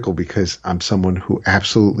hypocritical because I'm someone who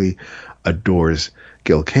absolutely adores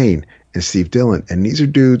Gil Kane and Steve Dillon. And these are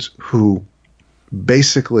dudes who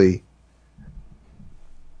basically,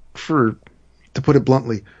 to put it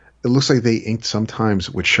bluntly, it looks like they inked sometimes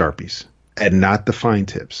with Sharpies and not the fine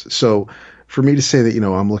tips. So for me to say that,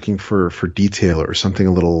 I'm looking for detail or something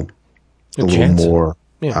a little more,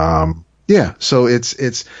 So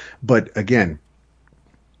it's, but again,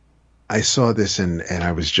 I saw this and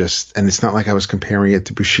I was just, and it's not like I was comparing it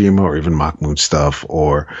to Bushima or even Mahmoud stuff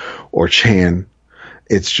or Chan.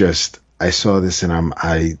 It's just, I saw this and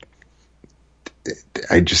I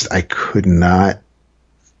could not.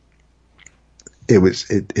 It was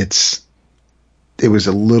a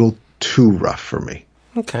little too rough for me.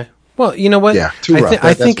 Okay. Well, you know what? Yeah, too rough.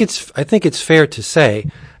 I think it's fair to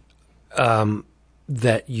say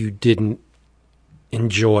that you didn't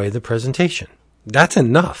enjoy the presentation. That's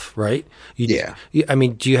enough, right? Yeah. I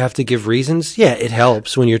mean, do you have to give reasons? Yeah, it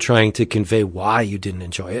helps when you're trying to convey why you didn't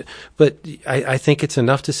enjoy it. But I think it's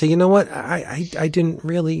enough to say, you know what? I didn't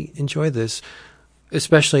really enjoy this,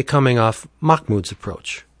 especially coming off Mahmoud's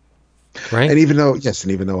approach. Right. And even though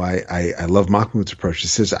I love Mahmoud's approach,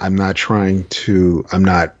 this is, the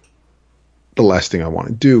last thing I want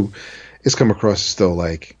to do is come across as though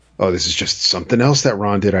like, oh, this is just something else that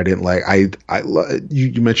Ron did I didn't like.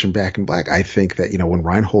 You mentioned Back in Black. I think that, when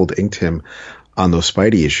Reinhold inked him on those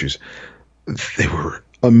Spidey issues, they were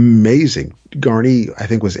amazing. Garney, I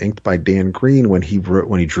think, was inked by Dan Green when he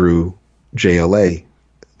drew JLA,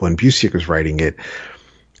 when Busiek was writing it.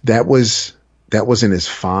 That wasn't as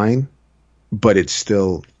fine, but it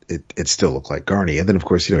still looked like Garney. And then, of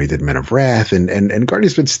course, he did Men of Wrath, and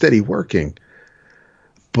Garney's been steady working.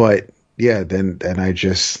 But yeah, then I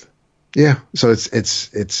just, yeah. So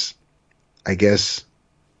it's I guess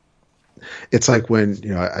it's like when,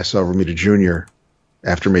 I saw Romita Jr.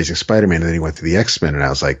 after Amazing Spider-Man, and then he went to the X-Men, and I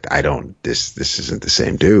was like, this isn't the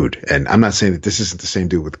same dude. And I'm not saying that this isn't the same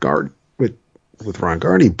dude with Ron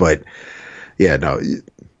Garney, but yeah, no,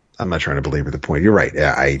 I'm not trying to belabor the point. You're right.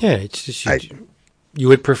 Yeah, it's just you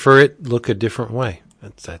would prefer it look a different way.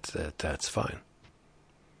 That's fine,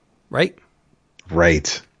 right?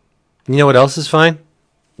 Right. You know what else is fine?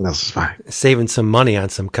 What else is fine? Saving some money on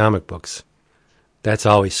some comic books. That's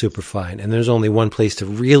always super fine. And there's only one place to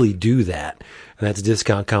really do that, and that's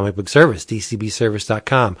Discount Comic Book Service,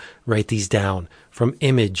 dcbservice.com. Write these down. From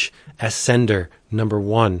Image, Ascender,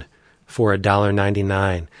 #1 for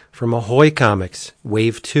 $1.99. From Ahoy Comics,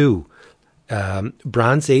 Wave 2,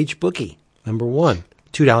 Bronze Age Bookie, #1,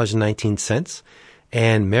 $2.19.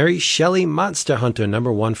 And Mary Shelley Monster Hunter,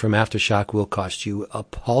 #1 from Aftershock, will cost you a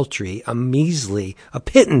paltry, a measly, a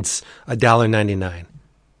pittance, $1.99.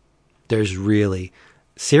 There's really,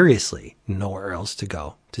 seriously, nowhere else to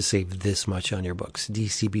go to save this much on your books.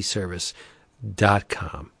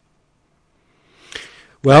 dcbservice.com.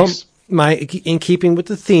 Well, in keeping with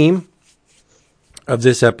the theme of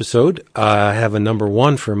this episode, I have a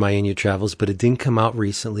 #1 for My In Your Travels, but it didn't come out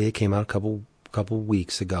recently. It came out a couple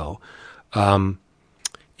weeks ago. It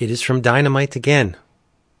is from Dynamite again,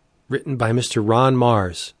 written by Mr. Ron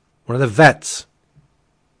Mars, one of the vets.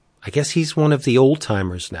 I guess he's one of the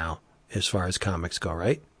old-timers now, as far as comics go,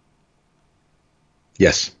 right?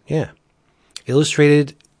 Yes. Yeah.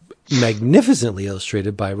 Magnificently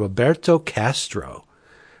illustrated by Roberto Castro,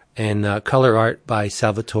 and color art by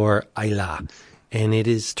Salvatore Ayla. And it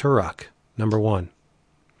is Turok, #1.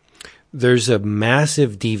 There's a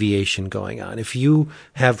massive deviation going on. If you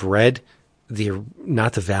have read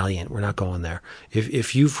not the Valiant, we're not going there.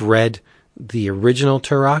 If you've read the original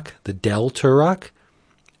Turok, the Dell Turok,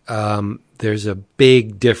 there's a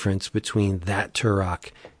big difference between that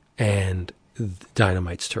Turok and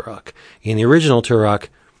Dynamite's Turok. In the original Turok,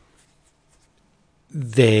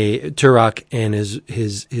 Turok and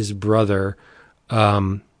his brother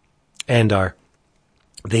Andar,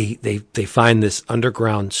 they find this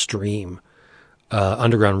underground stream,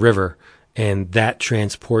 underground river, and that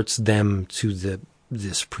transports them to the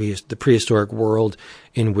prehistoric world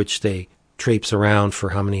in which they traipse around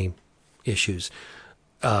for how many issues.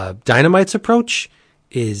 Dynamite's approach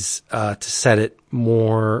is to set it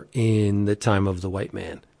more in the time of the white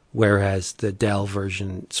man, whereas the Dell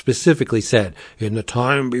version specifically said, in the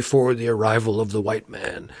time before the arrival of the white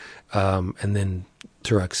man. And then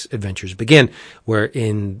Turok's adventures begin, where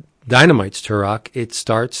in Dynamite's Turok, it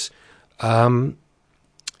starts in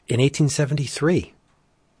 1873,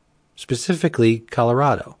 specifically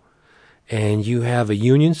Colorado. And you have a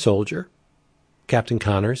Union soldier, Captain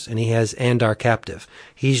Connors, and he has Andar captive.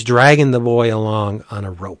 He's dragging the boy along on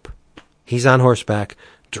a rope. He's on horseback,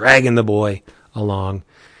 dragging the boy along.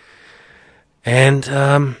 And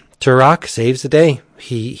Turok saves the day.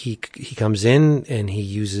 He comes in and he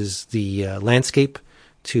uses the landscape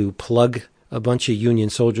to plug a bunch of Union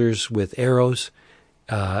soldiers with arrows.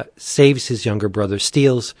 Saves his younger brother.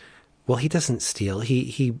 Steals. Well, he doesn't steal.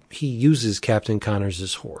 He uses Captain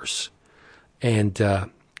Connors' horse and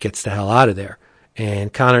gets the hell out of there.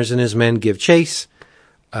 And Connors and his men give chase,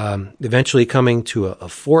 eventually coming to a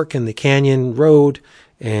fork in the canyon road.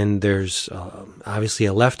 And there's obviously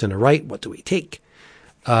a left and a right. What do we take?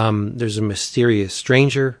 There's a mysterious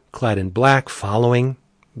stranger clad in black following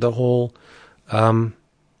the whole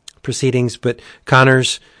proceedings. But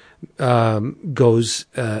Connors goes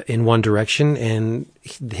in one direction, and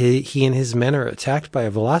he and his men are attacked by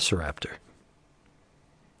a velociraptor.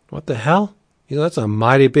 What the hell? That's a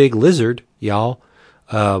mighty big lizard, y'all.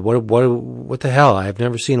 What the hell? I've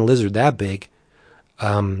never seen a lizard that big.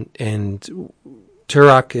 And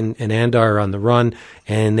Turok and Andar are on the run,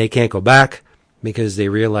 and they can't go back because they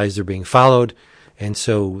realize they're being followed. And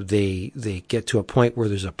so they get to a point where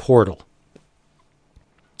there's a portal.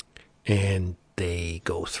 And they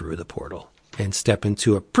go through the portal and step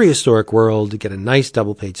into a prehistoric world to get a nice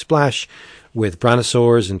double-page splash with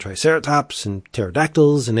brontosaurs and triceratops and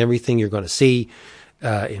pterodactyls and everything you're going to see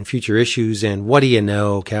in future issues. And what do you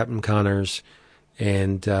know, Captain Connors?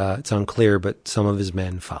 And it's unclear, but some of his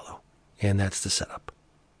men follow. And that's the setup.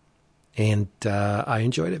 And I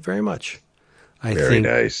enjoyed it very much. Very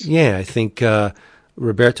nice. Yeah, I think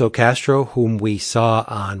Roberto Castro, whom we saw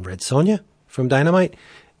on Red Sonja from Dynamite,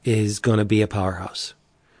 is going to be a powerhouse.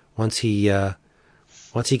 Once he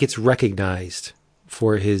gets recognized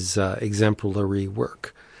for his exemplary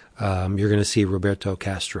work, you're going to see Roberto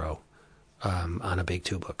Castro on a big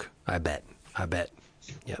 2 book. I bet.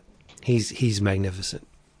 Yep. He's magnificent.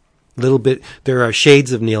 Little bit. There are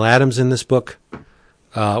shades of Neil Adams in this book.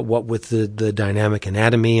 What with the dynamic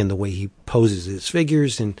anatomy and the way he poses his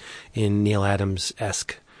figures in Neil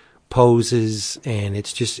Adams-esque poses, and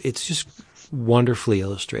it's just wonderfully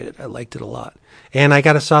illustrated. I liked it a lot, and I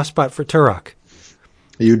got a soft spot for Turok.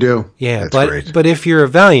 You do, yeah. That's great. But if you're a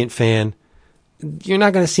Valiant fan, you're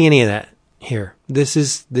not going to see any of that here. This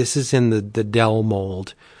is in the Dell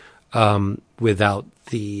mold, without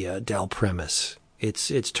the Dell premise. It's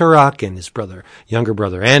Turok and his younger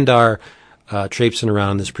brother Andar, traipsing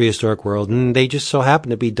around this prehistoric world, and they just so happen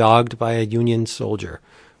to be dogged by a Union soldier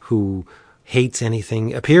who hates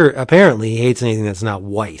anything. Apparently, he hates anything that's not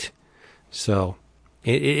white. So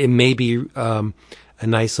it may be a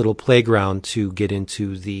nice little playground to get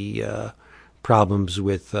into the problems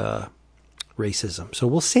with racism. So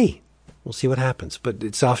we'll see. We'll see what happens. But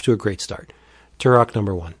it's off to a great start. Turok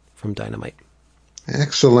 #1 from Dynamite.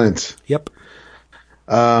 Excellent. Yep.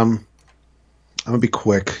 I'm going to be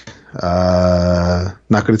quick. Not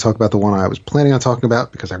going to talk about the one I was planning on talking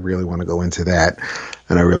about because I really want to go into that,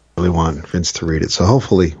 and I really want Vince to read it. So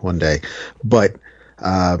hopefully one day. But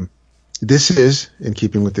this is in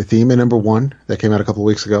keeping with the theme at #1 that came out a couple of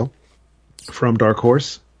weeks ago from Dark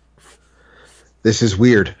Horse. This is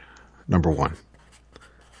Weird #1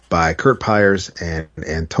 by Kurt Pyers and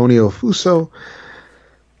Antonio Fuso.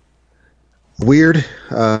 Weird,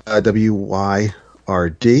 WYRD,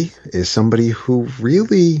 is somebody who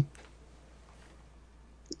really,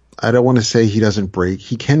 I don't want to say he doesn't break.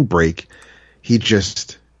 He can break. He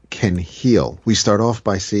just can heal. We start off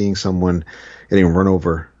by seeing someone getting run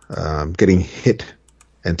over, getting hit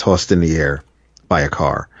and tossed in the air by a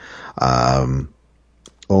car.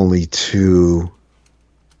 Only to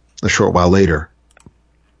a short while later,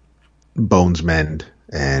 bones mend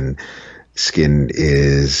and skin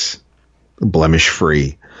is blemish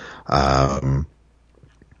free. And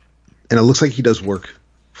it looks like he does work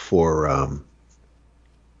for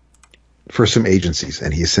some agencies,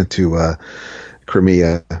 and he is sent to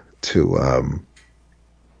Crimea to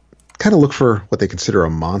kind of look for what they consider a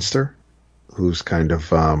monster who's kind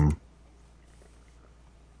of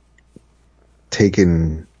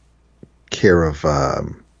taken care of.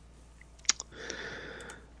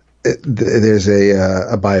 There's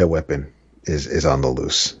a bioweapon is on the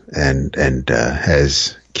loose and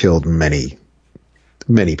has killed many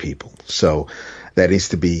people. So that needs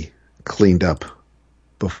to be cleaned up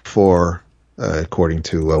before, according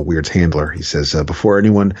to Weird's handler, he says, before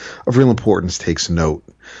anyone of real importance takes note.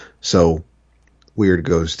 So Weird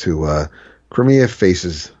goes to Crimea,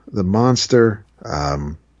 faces the monster,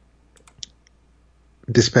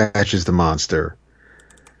 dispatches the monster,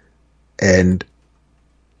 and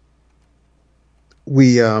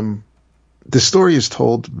the story is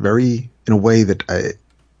told in a way that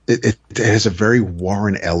it has a very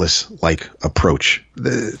Warren Ellis-like approach,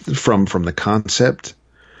 from the concept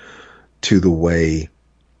to the way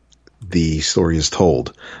the story is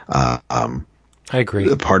told. I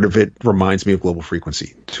agree. Part of it reminds me of Global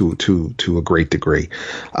Frequency to a great degree.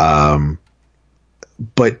 But,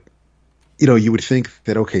 you know, you would think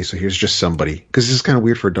that, okay, so here's just somebody, because this is kind of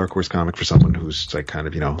weird for a Dark Horse comic for someone who's like kind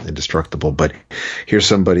of, you know, indestructible, but here's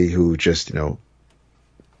somebody who just, you know,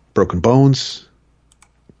 broken bones,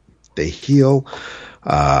 they heal.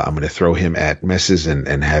 I'm going to throw him at messes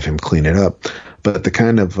and have him clean it up. But the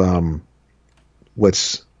kind of,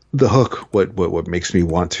 what's the hook, what makes me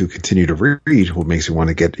want to continue to read, what makes me want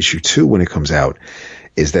to get issue 2 when it comes out,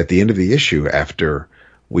 is that the end of the issue, after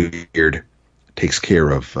Weird takes care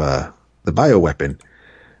of the bioweapon,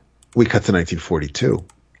 we cut to 1942,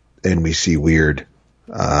 and we see Weird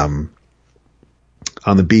on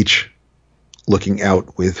the beach looking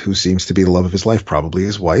out with who seems to be the love of his life, probably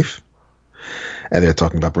his wife, and they're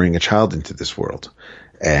talking about bringing a child into this world,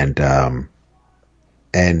 and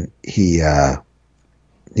he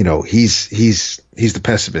you know, he's the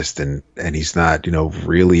pessimist, and he's not, you know,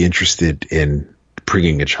 really interested in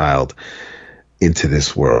bringing a child into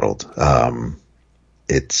this world.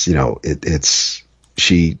 It's, you know,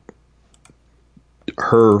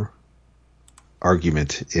 her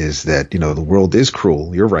argument is that, you know, the world is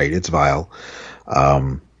cruel. You're right. It's vile.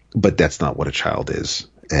 But that's not what a child is.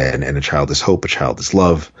 And a child is hope. A child is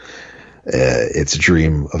love. It's a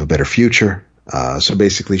dream of a better future. So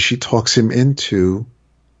basically she talks him into,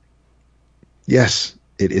 yes,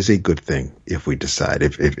 it is a good thing if we decide,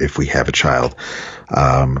 if we have a child.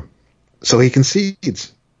 So he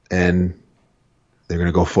concedes, and they're going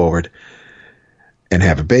to go forward and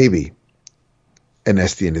have a baby. And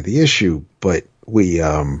that's the end of the issue. But we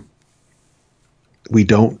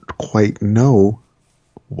don't quite know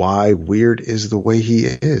why Weird is the way he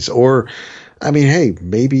is. Or, I mean, hey,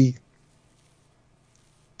 maybe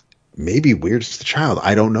Weird's the child.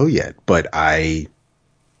 I don't know yet. But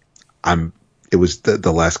it was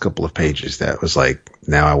the last couple of pages that was like,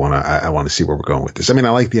 now I want to see where we're going with this. I mean,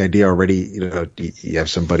 I like the idea already. You know, you have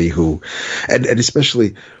somebody who, and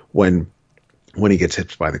especially when he gets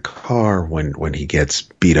hit by the car, when he gets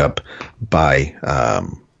beat up by,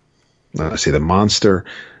 let's say the monster,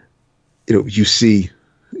 you know,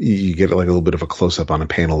 you get like a little bit of a close up on a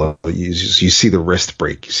panel. You see the wrist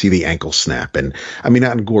break, you see the ankle snap, and I mean,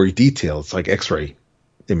 not in gory detail. It's like X-ray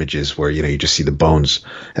images where, you know, you just see the bones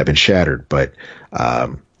have been shattered, but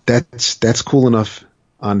that's cool enough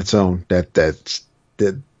on its own.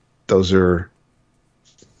 Those are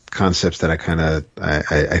concepts that I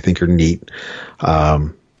think are neat,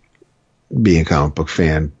 being a comic book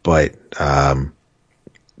fan. But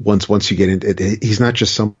once you get into it, he's not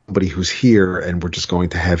just somebody who's here and we're just going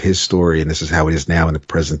to have his story and this is how it is now in the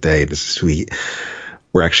present day. This is who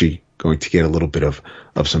we're actually going to get a little bit of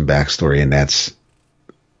some backstory, and that's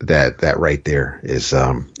that right there is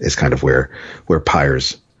kind of where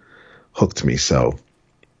Pyres hooked me. So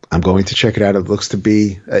I'm going to check it out. It looks to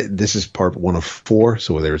be this is part 1 of 4,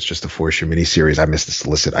 so whether it's just a 4-issue miniseries, I missed the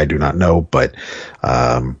solicit, I do not know, but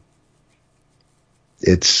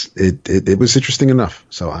it was interesting enough.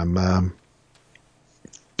 So I'm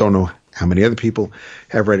don't know how many other people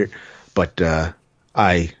have read it, but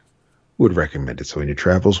I would recommend it. So in your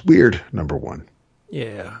travels, Weird #1.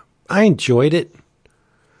 Yeah, I enjoyed it.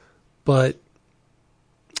 But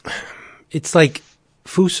it's like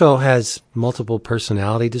Fuso has multiple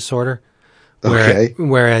personality disorder.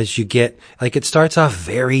 Whereas you get, like, it starts off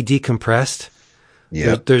very decompressed.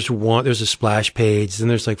 Yeah. There's a splash page, then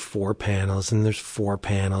there's like 4 panels, and there's 4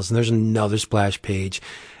 panels, and there's another splash page.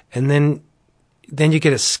 And then you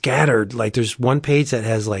get it scattered. Like, there's one page that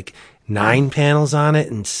has like 9 panels on it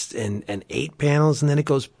and 8 panels, and then it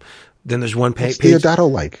goes, then there's one page.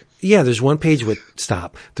 Deodato like. Yeah, there's one page with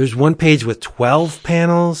 12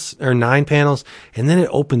 panels or 9 panels, and then it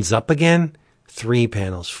opens up again, 3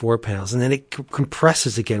 panels, 4 panels, and then it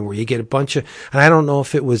compresses again where you get a bunch of, and I don't know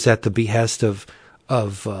if it was at the behest of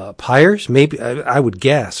Pyres, maybe, I would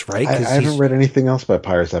guess, right? I haven't read anything else by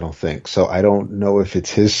Pyres, I don't think, so I don't know if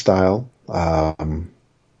it's his style.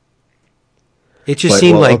 It just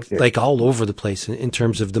seemed like all over the place in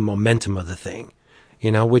terms of the momentum of the thing.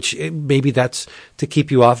 You know, which maybe that's to keep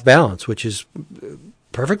you off balance, which is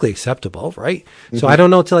perfectly acceptable, right? Mm-hmm. So I don't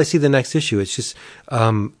know until I see the next issue. It's just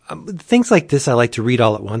things like this I like to read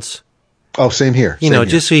all at once. Oh, same here.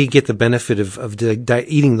 Just so you get the benefit of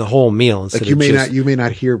eating the whole meal instead you may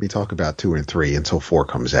not hear me talk about 2 and 3 until 4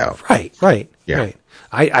 comes out. Right. Yeah. Right.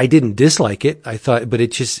 I didn't dislike it. I thought, but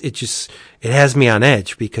it has me on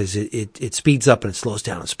edge because it speeds up and it slows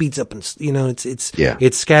down. It speeds up and, it's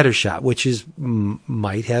scattershot, which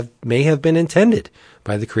may have been intended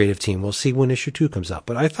by the creative team. We'll see when issue 2 comes out,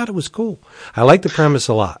 but I thought it was cool. I like the premise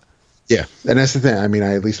a lot. Yeah, and that's the thing. I mean,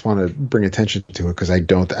 I at least want to bring attention to it because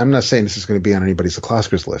I'm not saying this is going to be on anybody's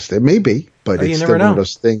Oscars list. It may be, but it's still one of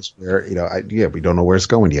those things where we don't know where it's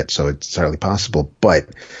going yet, so it's entirely possible. But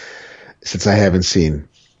since I haven't seen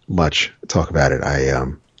much talk about it, I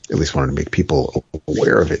at least wanted to make people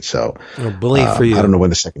aware of it. So, bully for you. I don't know when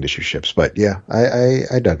the second issue ships, but yeah,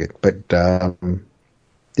 I dug it. But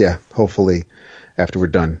yeah, hopefully after we're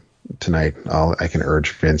done tonight, I can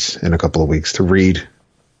urge Vince in a couple of weeks to read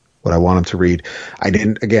what I want him to read. I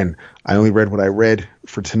only read what I read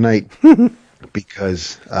for tonight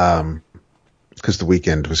because the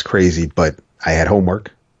weekend was crazy, but I had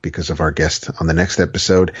homework because of our guest on the next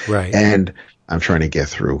episode. Right. And I'm trying to get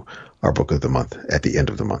through our book of the month at the end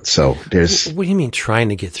of the month. So there's... What do you mean trying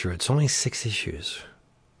to get through? It's only 6 issues.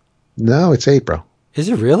 No, it's 8, bro. Is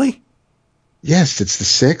it really? Yes, it's the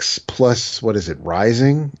 6 plus, what is it,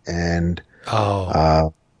 Rising and...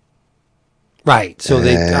 right. So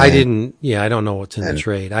I don't know what's in the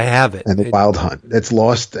trade. I have it. And the Wild Hunt. It's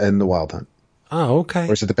Lost and the Wild Hunt. Oh, okay.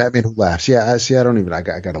 Or is it the Batman Who Laughs? Yeah, I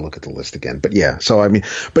got to look at the list again. But yeah, so every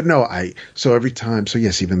time,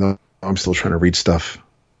 even though I'm still trying to read stuff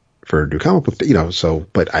for New Comic Book,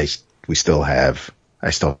 but I still have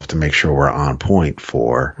to make sure we're on point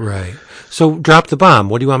for. Right. So drop the bomb.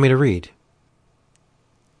 What do you want me to read?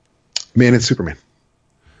 Man and Superman.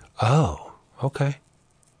 Oh, okay.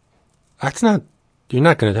 You're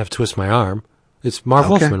not going to have to twist my arm. It's Marv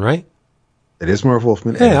Wolfman, right? It is Marv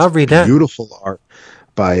Wolfman. Yeah, I'll read that. Beautiful art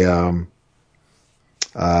by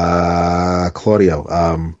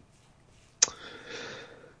Claudio.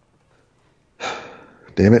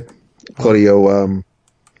 Damn it. Claudio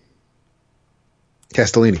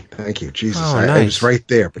Castellini. Thank you. Jesus. Oh, nice. I was right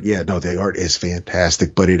there. But yeah, no, the art is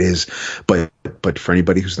fantastic, but but for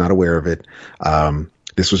anybody who's not aware of it,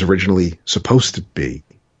 this was originally supposed to be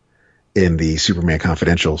in the Superman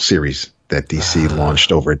Confidential series that DC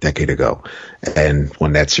launched over a decade ago. And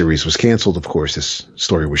when that series was canceled, of course, this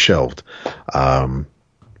story was shelved.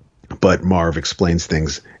 But Marv explains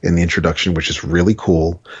things in the introduction, which is really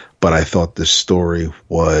cool. But I thought the story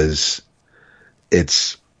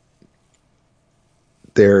it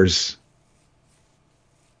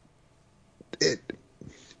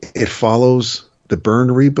follows the Byrne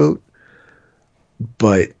reboot,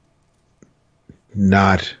 but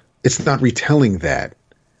it's not retelling that.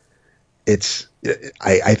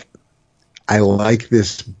 I like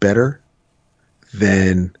this better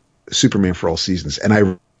than Superman for All Seasons, and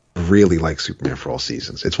I really like Superman for All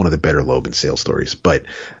Seasons. It's one of the better Loeb Sale stories, but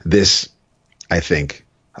this, I think,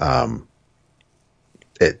 not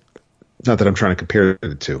that I'm trying to compare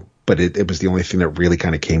the two, but it was the only thing that really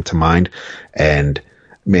kind of came to mind, and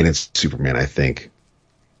Man and Superman, I think,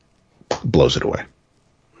 blows it away.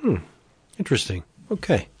 Interesting.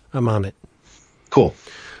 Okay, I'm on it. Cool.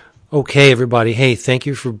 Okay, everybody. Hey, thank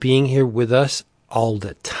you for being here with us all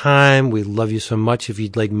the time. We love you so much. If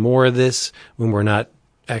you'd like more of this when we're not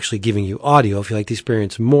actually giving you audio, if you'd like to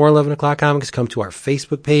experience more 11 O'Clock Comics, come to our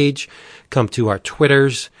Facebook page, come to our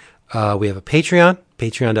Twitters. We have a Patreon,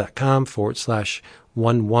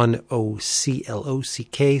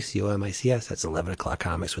 patreon.com/110CLOCK, That's 11 O'Clock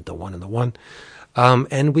Comics with the 1 and the 1.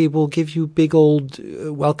 And we will give you big old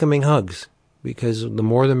welcoming hugs because the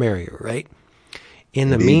more the merrier, right? In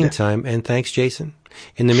the meantime, and thanks, Jason.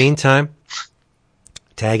 In the meantime,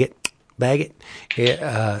 tag it, bag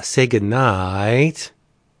it, say goodnight,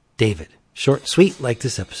 David. Short and sweet like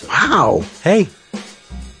this episode. Wow. Hey.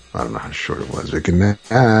 I don't know how short it was, but good night,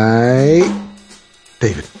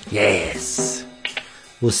 David. Yes.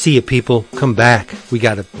 We'll see you, people. Come back. We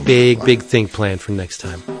got a big thing planned for next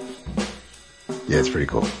time. Yeah, it's pretty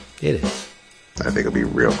cool. It is. I think it'll be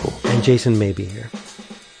real cool. And Jason may be here.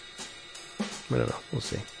 I don't know. We'll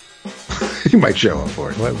see. He might show up for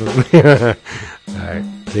it. All right.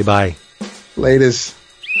 Say bye. Latest.